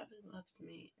happen. Travis loves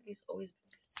me. He's always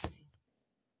been good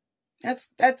to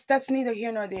me. That's neither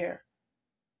here nor there.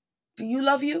 Do you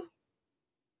love you?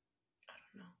 I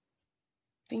don't know.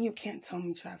 Then you can't tell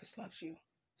me Travis loves you.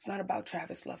 It's not about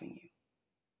Travis loving you.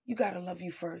 You gotta love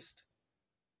you first.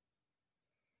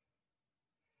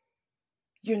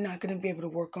 You're not going to be able to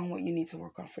work on what you need to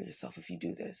work on for yourself if you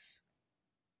do this.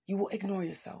 You will ignore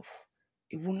yourself.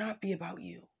 It will not be about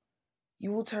you.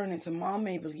 You will turn into Mom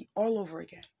Mabley all over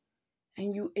again.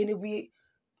 And it'll be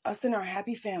us and our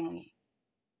happy family.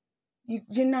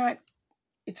 You're not,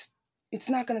 it's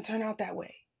not going to turn out that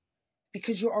way.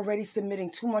 Because you're already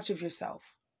submitting too much of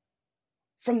yourself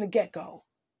from the get-go.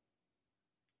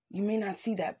 You may not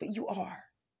see that, but you are.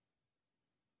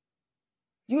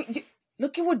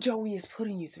 Look at what Joey is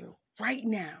putting you through right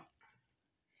now.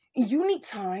 And you need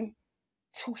time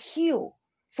to heal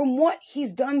from what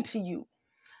he's done to you.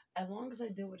 As long as I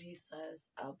do what he says,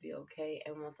 I'll be okay.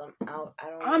 And once I'm out,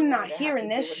 I'm not hearing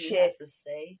this shit. To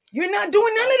say. You're not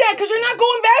doing none of that because you're not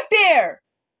going back there.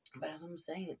 But as I'm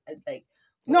saying, like...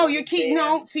 No, you keep...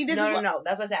 No, see, this is what... No,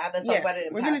 that's what I said. That's about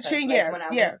it. We're going to change... Like, when I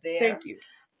was there, thank you.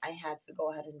 I had to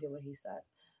go ahead and do what he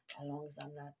says. As long as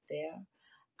I'm not there,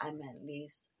 I'm at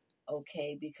least...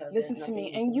 okay, because listen to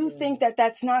me, and you think that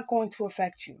that's not going to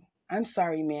affect you. I'm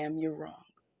sorry, ma'am, you're wrong.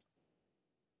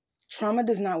 Trauma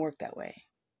does not work that way.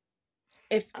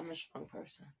 I'm a strong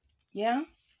person. Yeah?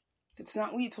 It's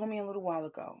not what you told me a little while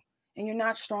ago. And you're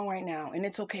not strong right now, and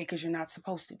it's okay because you're not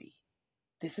supposed to be.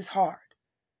 This is hard.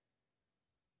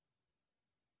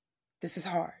 This is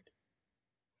hard.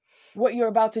 What you're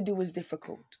about to do is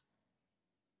difficult.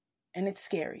 And it's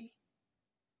scary.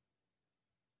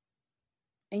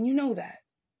 And you know that.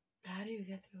 How do you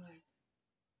get through it?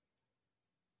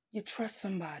 You trust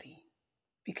somebody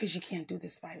because you can't do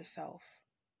this by yourself.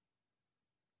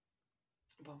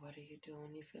 But what do you do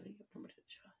when you feel like you have nobody to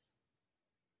trust?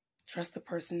 Trust the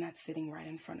person that's sitting right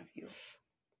in front of you.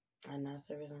 And that's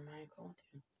the reason why I called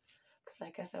you. Because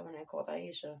like I said, when I called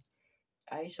Aisha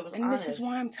was and honest. This is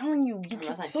why I'm telling you.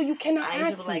 So you cannot Aisha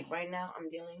ask was me. like, right now I'm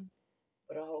dealing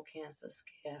with a whole cancer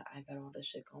scare. I got all this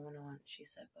shit going on. She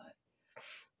said, but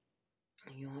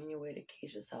you're on your way to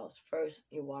Keisha's house. First,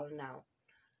 you're wilding out.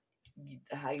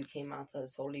 How you came out to her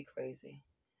is totally crazy.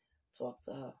 Talk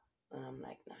to her. And I'm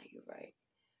like, nah, you're right.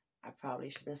 I probably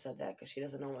shouldn't have said that because she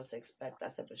doesn't know what to expect. I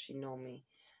said, but she know me.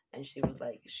 And she was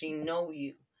like, she know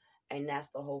you. And that's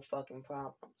the whole fucking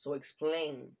problem. So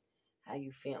explain how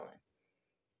you feeling.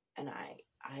 And I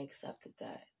accepted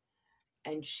that.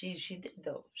 And she did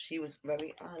though. She was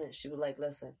very honest. She was like,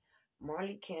 listen,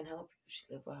 Marley can't help you. She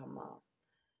lived with her mom.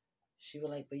 She was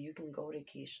like, but you can go to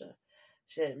Keisha.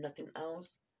 She said, if nothing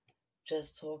else,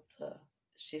 just talk to her.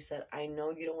 She said, I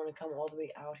know you don't want to come all the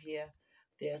way out here.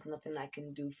 There's nothing I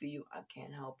can do for you. I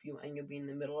can't help you. And you'll be in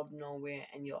the middle of nowhere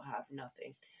and you'll have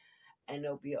nothing. And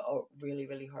it'll be a really,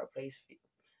 really hard place for you.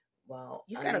 Well,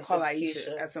 you got to call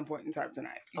Aisha at some point in time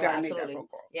tonight. You got to make that phone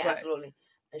call. Yeah, absolutely.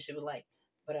 And she was like,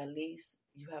 but at least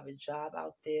you have a job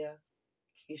out there.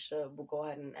 Keisha will go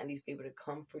ahead and at least be able to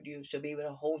comfort you. She'll be able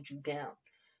to hold you down.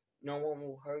 No one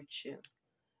will hurt you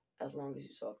as long as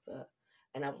you talk to her.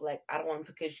 And I was like, I don't want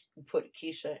to put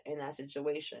Keisha in that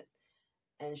situation.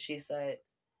 And she said,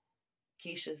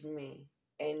 Keisha's me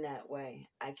in that way.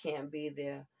 I can't be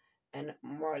there. And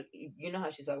Marley, you know how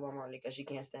she's talking about Marley because she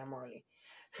can't stand Marley.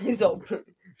 So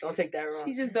don't take that wrong.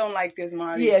 She just don't like this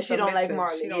Marley. Yeah, she don't like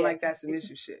Marley. She don't like that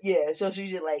submissive shit. Yeah, so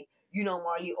she's just like, you know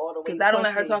Marley all the way. Because I don't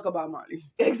let her talk about Marley.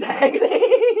 Exactly.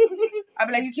 I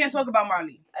be like, you can't talk about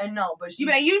Marley. I know, but she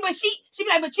be like, she be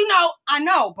like, but you know, I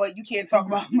know, but you can't talk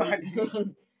about Marley.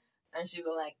 And she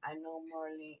was like, I know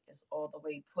Marley is all the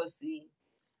way pussy.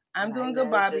 I'm doing good,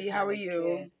 Bobby. How are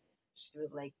you? Kid. She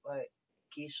was like, but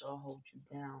Keisha will hold you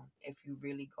down if you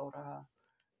really go to her.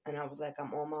 And I was like,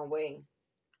 I'm on my way.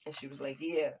 And she was like,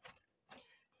 yeah.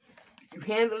 You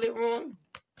handle it wrong,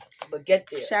 but get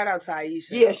there. Shout out to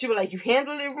Aisha. Yeah, she was like, you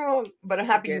handle it wrong, but I'm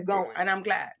happy you're going. And I'm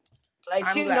glad. Like,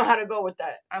 she didn't know how to go with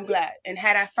that. I'm glad. And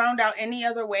had I found out any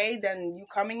other way than you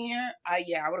coming here, I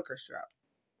would have cursed her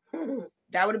out.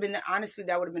 That would have been, honestly,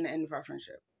 that would have been the end of our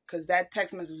friendship. Because that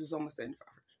text message was almost the end of our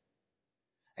friendship.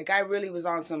 Like, I really was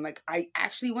on some, like, I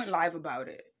actually went live about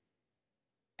it.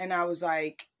 And I was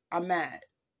like, I'm mad.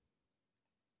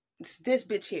 It's this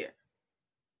bitch here.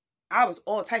 I was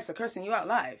all types of cursing you out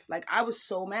live. Like, I was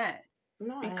so mad.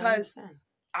 No, because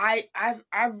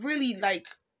I've really, like,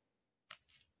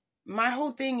 my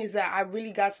whole thing is that I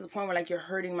really got to the point where, like, you're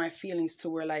hurting my feelings to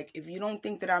where, like, if you don't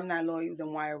think that I'm not loyal,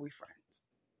 then why are we friends?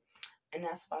 And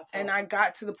that's why And I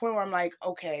got to the point where I'm like,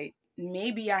 okay,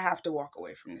 maybe I have to walk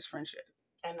away from this friendship.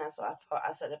 And that's what I felt.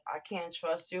 I said, if I can't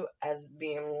trust you as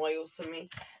being loyal to me,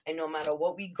 and no matter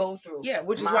what we go through. Yeah,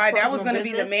 which is why that was going to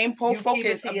be the main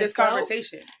focus of this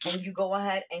conversation. And you go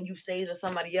ahead and you say to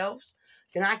somebody else,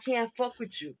 then I can't fuck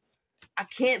with you. I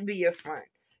can't be your friend.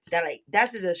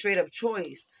 That's just a straight up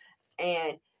choice.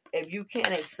 And if you can't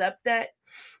accept that,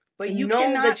 but you know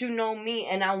that you know me,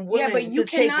 and I'm willing to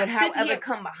take it however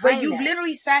come behind. But you've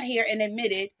literally sat here and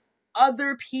admitted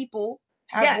other people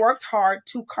have worked hard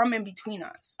to come in between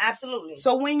us. Absolutely.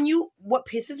 So what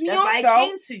pisses me off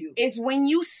though is when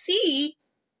you see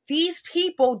these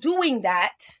people doing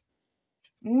that,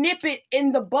 nip it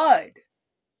in the bud.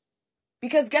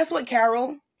 Because guess what,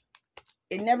 Carol?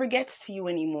 It never gets to you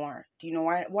anymore. Do you know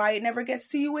why it never gets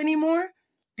to you anymore?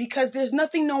 Because there's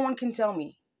nothing no one can tell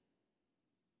me.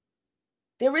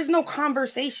 There is no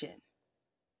conversation.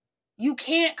 You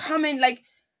can't come in, like,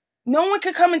 no one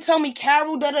could come and tell me,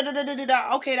 Carol,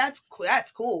 da-da-da-da-da-da. Okay,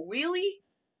 that's cool. Really?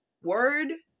 Word?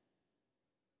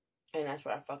 And that's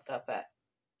where I fucked up at.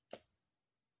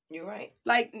 You're right.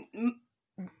 Like,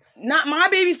 not my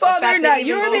baby father, not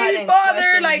your baby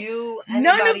father. Like,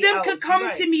 none of them could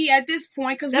come to me at this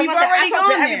point because we've already gone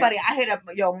there. Everybody, I hit up,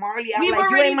 Marley. We've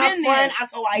already been there.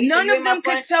 None of them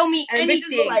could tell me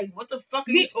anything. Like, what the fuck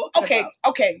are you talking about?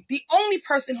 Okay. The only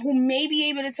person who may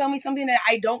be able to tell me something that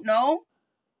I don't know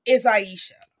is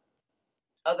Aisha.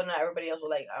 Other than that, everybody else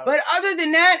was like, but other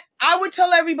than that, I would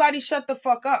tell everybody shut the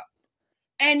fuck up.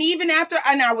 And even after,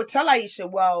 and I would tell Aisha,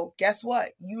 well, guess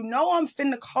what? You know I'm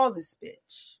finna call this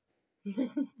bitch. You're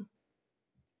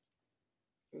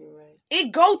right.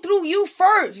 It go through you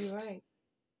first. You're right.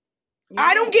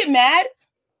 I don't get mad.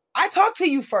 I talk to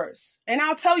you first. And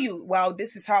I'll tell you, well,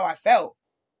 this is how I felt.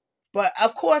 But,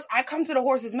 of course, I come to the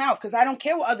horse's mouth because I don't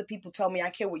care what other people tell me. I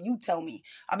care what you tell me.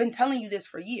 I've been telling you this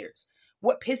for years.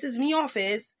 What pisses me off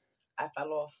is I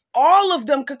fell off. All of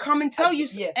them could come and tell you.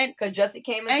 Yeah, and because Jesse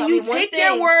came and told you me one take thing,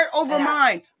 their word over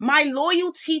mine. My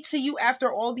loyalty to you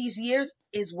after all these years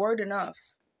is word enough.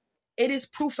 It is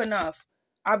proof enough.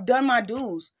 I've done my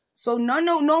dues. So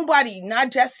nobody,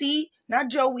 not Jesse, not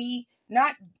Joey,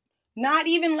 not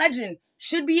even Legend,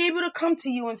 should be able to come to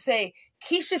you and say,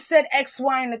 Keisha said X,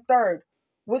 Y, and the third,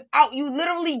 without you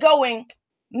literally going,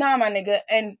 nah, my nigga,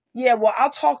 and yeah, well,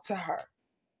 I'll talk to her.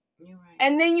 You're right.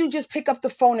 And then you just pick up the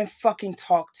phone and fucking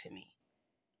talk to me.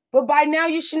 But by now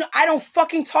you should know I don't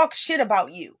fucking talk shit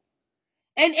about you.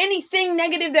 And anything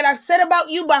negative that I've said about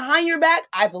you behind your back,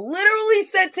 I've literally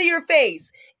said to your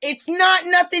face. It's not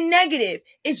nothing negative.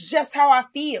 It's just how I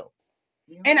feel.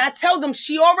 Yeah. And I tell them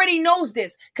she already knows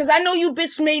this. Because I know you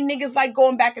bitch made niggas like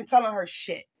going back and telling her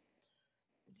shit.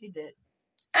 He did.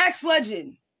 Ask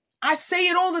Legend. I say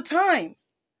it all the time.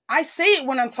 I say it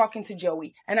when I'm talking to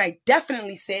Joey. And I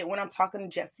definitely say it when I'm talking to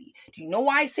Jesse. Do you know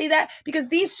why I say that? Because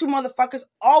these two motherfuckers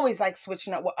always like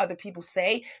switching up what other people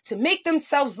say to make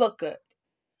themselves look good.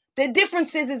 The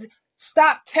difference is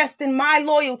stop testing my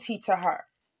loyalty to her.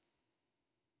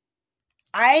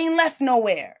 I ain't left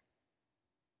nowhere.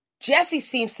 Jesse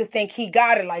seems to think he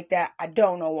got it like that. I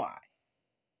don't know why.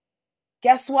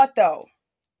 Guess what, though?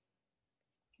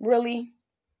 Really?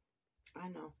 I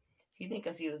know. He think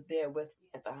because he was there with me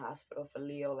at the hospital for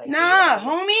Leo. Like, nah,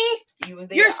 homie. You was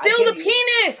there. You're still the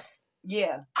penis.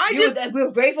 Yeah.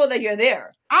 We're grateful that you're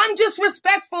there. I'm just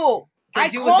respectful. I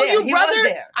call you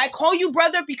brother. I call you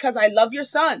brother because I love your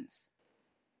sons.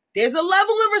 There's a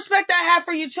level of respect I have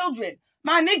for your children.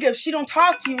 My nigga, if she don't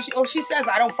talk to you, she says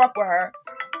I don't fuck with her.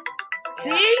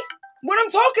 Yeah. See? What I'm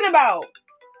talking about.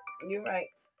 You're right.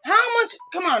 How much?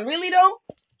 Come on, really though?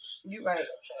 You're right.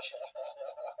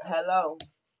 Hello.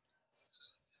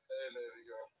 Hey, baby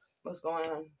girl. What's going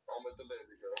on? I'm with the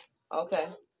baby girl. Okay.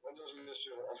 I just missed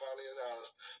you. I'm finally in the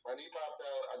house. My knee popped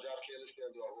out. I dropped careless there,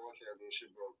 I go on camera, and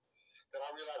shit broke. Then I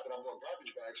realized that I bought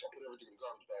garbage bags, so I put everything in the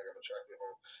garbage bag and I tracked it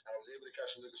home. And I was able to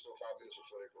catch the liquor store 5 minutes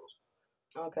before they closed.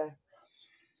 Okay.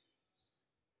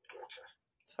 Okay.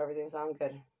 So everything sounds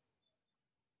good.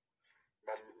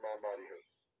 My body hurt.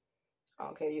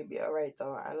 Okay, you'll be alright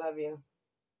though. I love you.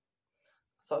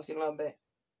 I'll talk to you in a little bit.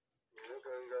 Okay,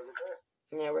 you guys okay?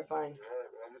 Yeah, we're fine.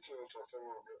 Alright, love you too. Talk to you in a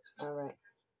little bit. Alright.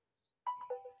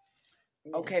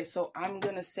 Yeah. Okay, so I'm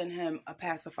gonna send him a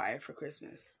pacifier for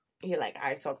Christmas.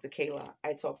 I talked to Kayla.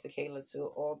 I talked to Kayla too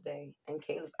all day. And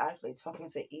Kayla's actually talking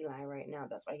to Eli right now.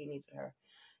 That's why he needed her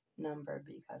number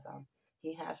because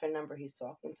he has her number. He's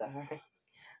talking to her.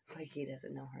 But he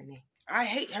doesn't know her name. I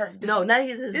hate her.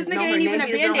 This nigga ain't even a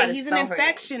Band-Aid. He's an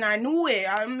infection. I knew it.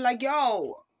 I'm like,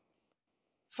 yo.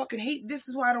 Fucking hate. This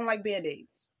is why I don't like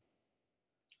Band-Aids.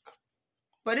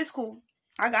 But it's cool.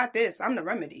 I got this. I'm the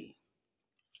remedy.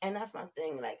 And that's my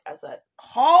thing. Like I said,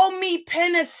 call me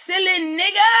penicillin,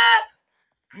 nigga.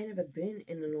 I never been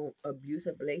in an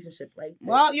abusive relationship like this.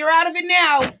 Well, you're out of it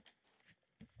now.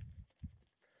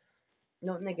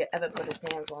 No nigga ever put his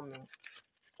hands on me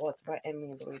or threaten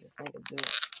me the way this nigga do.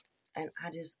 And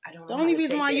I don't know. The only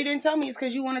reason why you didn't tell me is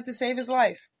because you wanted to save his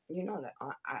life. You know that.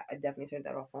 I definitely turned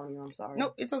that off on you. I'm sorry.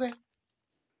 Nope, it's okay.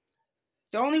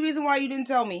 The only reason why you didn't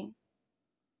tell me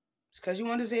is because you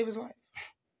wanted to save his life.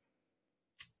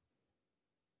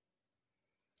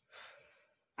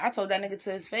 I told that nigga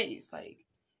to his face, like,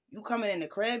 you coming in the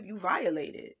crib, you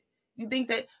violated. You think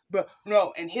that, bro,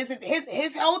 no, and his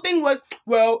whole thing was,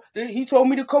 well, he told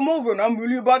me to come over and I'm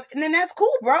really about to, and then that's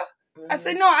cool, bro. Mm-hmm. I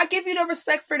said, no, I give you the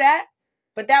respect for that.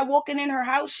 But that walking in her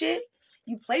house shit,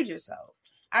 you played yourself.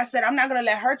 I said, I'm not going to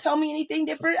let her tell me anything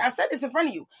different. I said this in front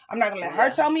of you. I'm not going to let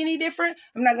her tell me any different.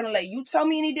 I'm not going to let you tell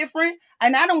me any different.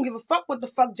 And I don't give a fuck what the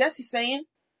fuck Jesse's saying.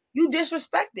 You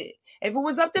disrespected. If it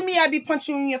was up to me, I'd be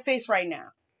punching you in your face right now.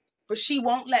 But she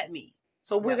won't let me.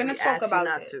 So we're going to talk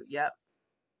about this. Yep.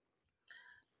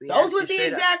 Those was the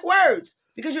exact words.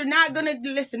 Because you're not going to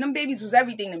listen. Them babies was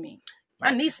everything to me.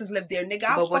 My nieces live there, nigga.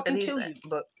 I'll fucking kill you.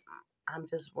 But I'm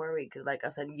just worried. Because like I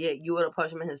said, yeah, you would have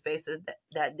punched him in his face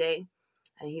that day.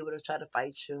 And he would have tried to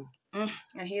fight you.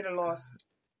 And he'd have lost.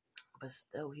 But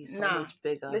still, he's so much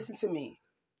bigger. Listen to me.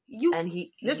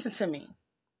 Listen to me.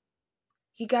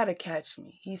 He got to catch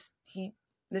me.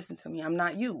 Listen to me. I'm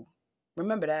not you.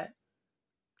 Remember that.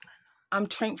 I'm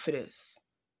trained for this.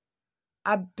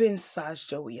 I've been sized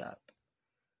Joey up.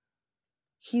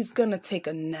 He's going to take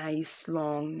a nice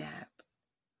long nap.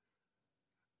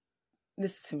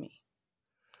 Listen to me.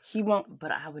 He won't.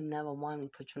 But I would never want to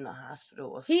put you in the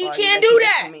hospital. Or he can't do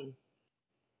that.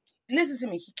 Listen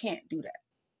to me. He can't do that.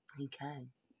 He can.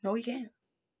 No, he can't.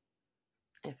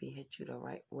 If he hit you the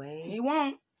right way. He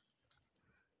won't.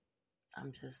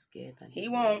 I'm just scared that he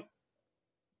won't.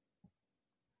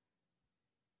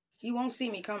 He won't see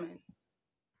me coming.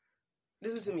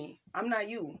 Listen to me. I'm not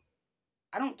you.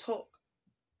 I don't talk.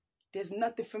 There's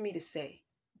nothing for me to say.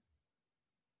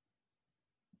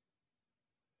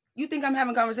 You think I'm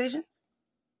having conversations?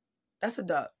 That's a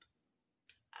dub.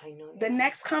 I know. The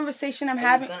next conversation I'm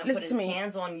having, listen to me.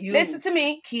 Hands on you. Listen to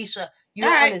me. Keisha, you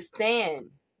don't understand.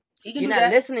 You're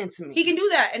not listening to me. He can do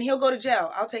that and he'll go to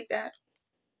jail. I'll take that.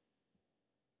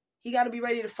 He got to be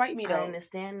ready to fight me, though. I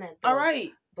understand that, though. All right.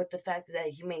 But the fact that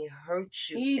he may hurt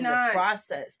you the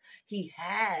process, he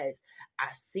has.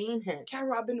 I've seen him.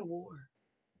 Carol, I've been to war.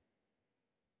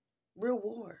 Real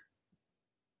war.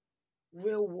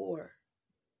 Real war.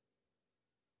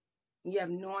 You have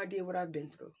no idea what I've been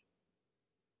through.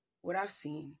 What I've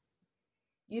seen.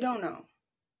 You don't know.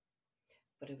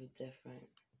 But it was different.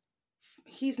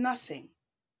 He's nothing.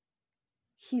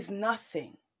 He's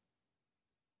nothing.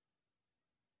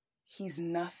 He's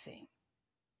nothing.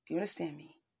 Do you understand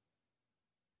me?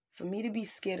 For me to be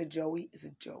scared of Joey is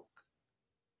a joke.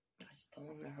 I just don't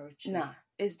want to hurt you. Nah,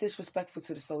 it's disrespectful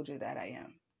to the soldier that I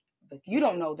am. But you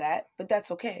don't know that, but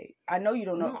that's okay. I know you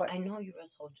don't know. But I know you're a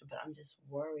soldier, but I'm just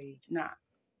worried. Nah,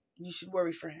 you should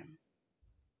worry for him.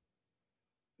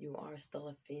 You are still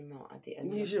a female at the end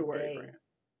of the day. You should worry for him.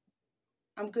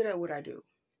 I'm good at what I do.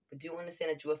 But do you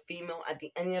understand that you're a female at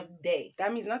the end of the day?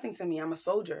 That means nothing to me. I'm a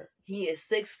soldier. He is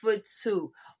 6'2",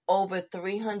 over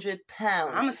 300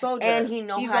 pounds. I'm a soldier. And he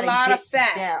knows how to get of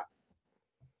fat. down.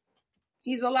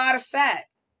 He's a lot of fat.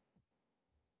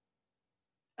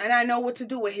 And I know what to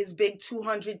do with his big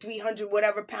 200, 300,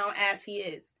 whatever pound ass he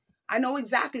is. I know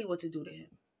exactly what to do to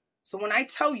him. So when I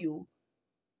tell you,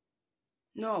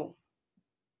 no.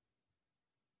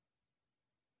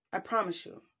 I promise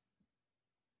you.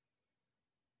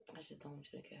 I just don't want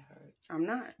you to get hurt. I'm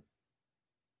not.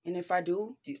 And if I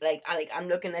do, I'm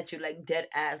looking at you like dead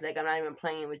ass, like I'm not even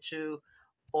playing with you.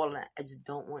 All that. I just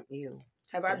don't want you.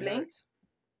 Have I blinked?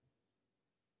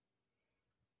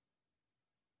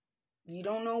 You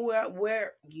don't know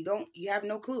where you have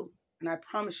no clue. And I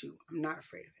promise you, I'm not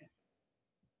afraid of him.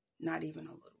 Not even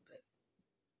a little bit.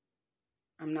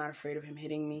 I'm not afraid of him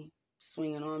hitting me,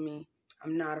 swinging on me.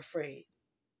 I'm not afraid.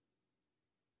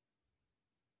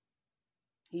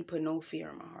 He put no fear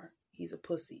in my heart. He's a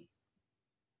pussy.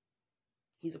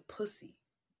 He's a pussy.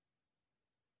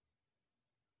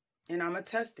 And I'm going to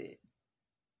test it.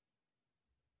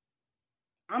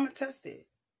 I'm going to test it.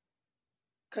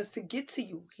 Because to get to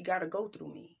you, he got to go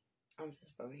through me. I'm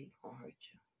just worried he's going to hurt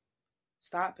you.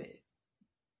 Stop it.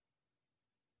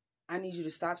 I need you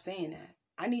to stop saying that.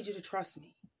 I need you to trust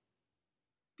me.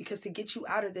 Because to get you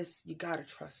out of this, you got to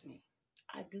trust me.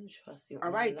 I do trust you. All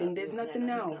right, then there's nothing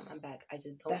else. Back. I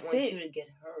just don't want you to get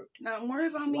hurt. Nah, don't worry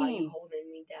about me. Why are you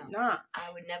holding me down? Nah.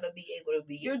 I would never be able to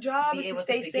be. Your job is to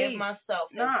stay safe. Myself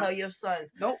and tell your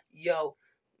sons, nope. Yo,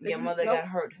 your mother got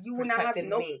hurt. You will not have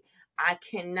me. I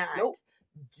cannot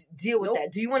deal with Nope.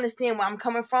 that. Do you understand where I'm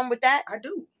coming from with that? I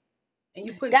do. And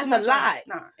you put that's a lie.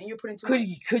 Nah, and you're putting too much.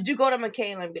 Could you go to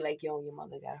Michaela and be like, yo, your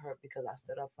mother got hurt because I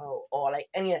stood up for her, or like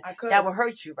any I could. That would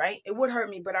hurt you, right? It would hurt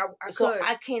me, but I so could.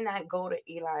 I cannot go to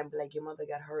Eli and be like, your mother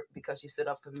got hurt because she stood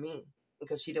up for me,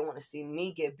 because she didn't want to see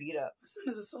me get beat up. My son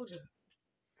is a soldier.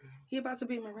 He about to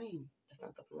be a Marine. That's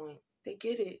not the point. They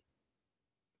get it.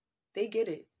 They get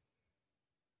it.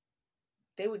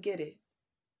 They would get it.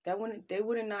 They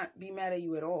would not be mad at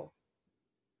you at all.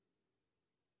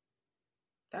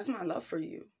 That's my love for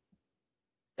you.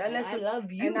 I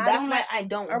love you. That's why I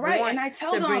don't want and I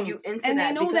tell them, bring you into and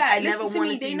that. They know that. Listen to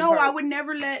me. They know I would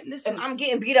never listen. If I'm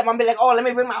getting beat up, I'm be like, oh, let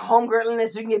me bring my homegirl in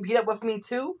this. You can get beat up with me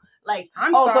too. Like,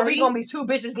 I'm sorry. So we gonna be two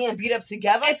bitches getting beat up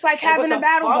together? It's like having a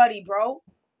battle buddy, bro.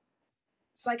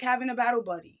 It's like having a battle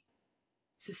buddy.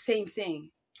 It's the same thing.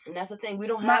 And that's the thing. We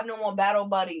don't have no more battle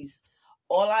buddies.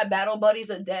 All our battle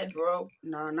buddies are dead, bro.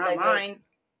 No, not mine.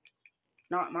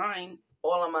 Not mine.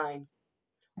 All of mine.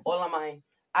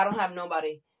 I don't have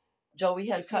nobody. Joey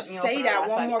has cut me off. Say that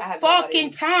one more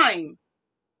fucking time.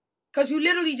 Because you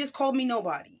literally just called me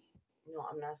nobody. No,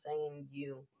 I'm not saying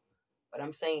you. But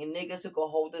I'm saying niggas who can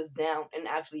hold us down and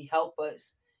actually help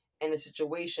us in a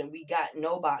situation. We got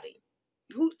nobody.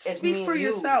 Speak for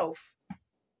yourself.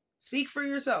 Speak for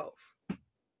yourself.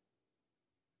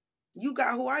 You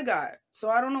got who I got. So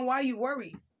I don't know why you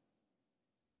worry.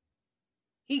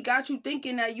 He got you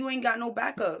thinking that you ain't got no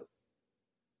backup.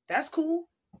 That's cool.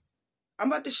 I'm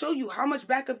about to show you how much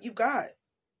backup you got.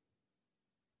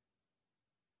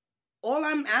 All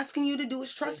I'm asking you to do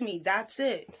is trust me. That's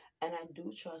it. And I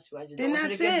do trust you. I just don't want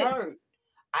you to get hurt.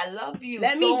 I love you.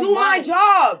 Let me do my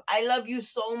job. I love you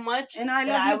so much. And I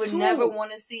love you too. I would never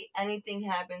want to see anything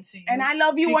happen to you. And I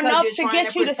love you enough to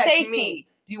get you to safety. Me.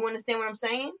 Do you understand what I'm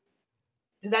saying?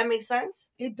 Does that make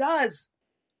sense? It does.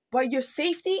 But your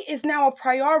safety is now a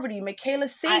priority.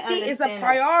 Michaela's safety is a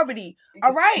priority. That.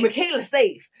 All right. Michaela's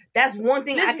safe. That's one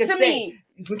thing I can say. Me.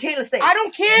 Michaela's safe. I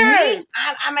don't care. Me,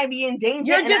 I might be in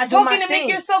danger. You're just talking to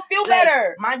make yourself feel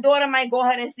better. My daughter might go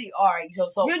ahead and see, all right,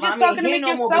 so you're just talking to make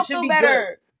yourself feel better.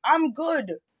 Good. I'm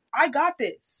good. I got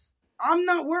this. I'm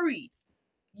not worried.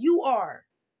 You are.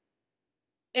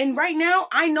 And right now,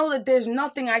 I know that there's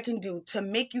nothing I can do to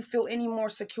make you feel any more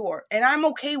secure. And I'm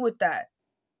okay with that.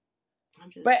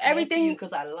 But everything,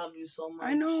 because I love you so much.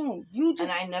 I know you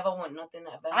just, and I never want nothing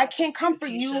that bad. I can't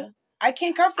comfort you. I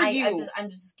can't comfort you. I'm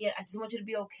just scared. I just want you to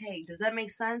be okay. Does that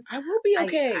make sense? I will be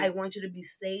okay. I want you to be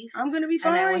safe. I'm gonna be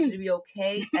fine. And I want you to be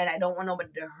okay. And I don't want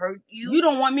nobody to hurt you. You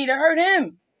don't want me to hurt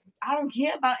him. I don't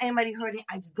care about anybody hurting.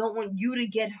 I just don't want you to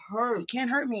get hurt. You can't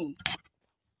hurt me.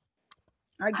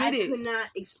 I get it. I could not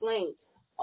explain.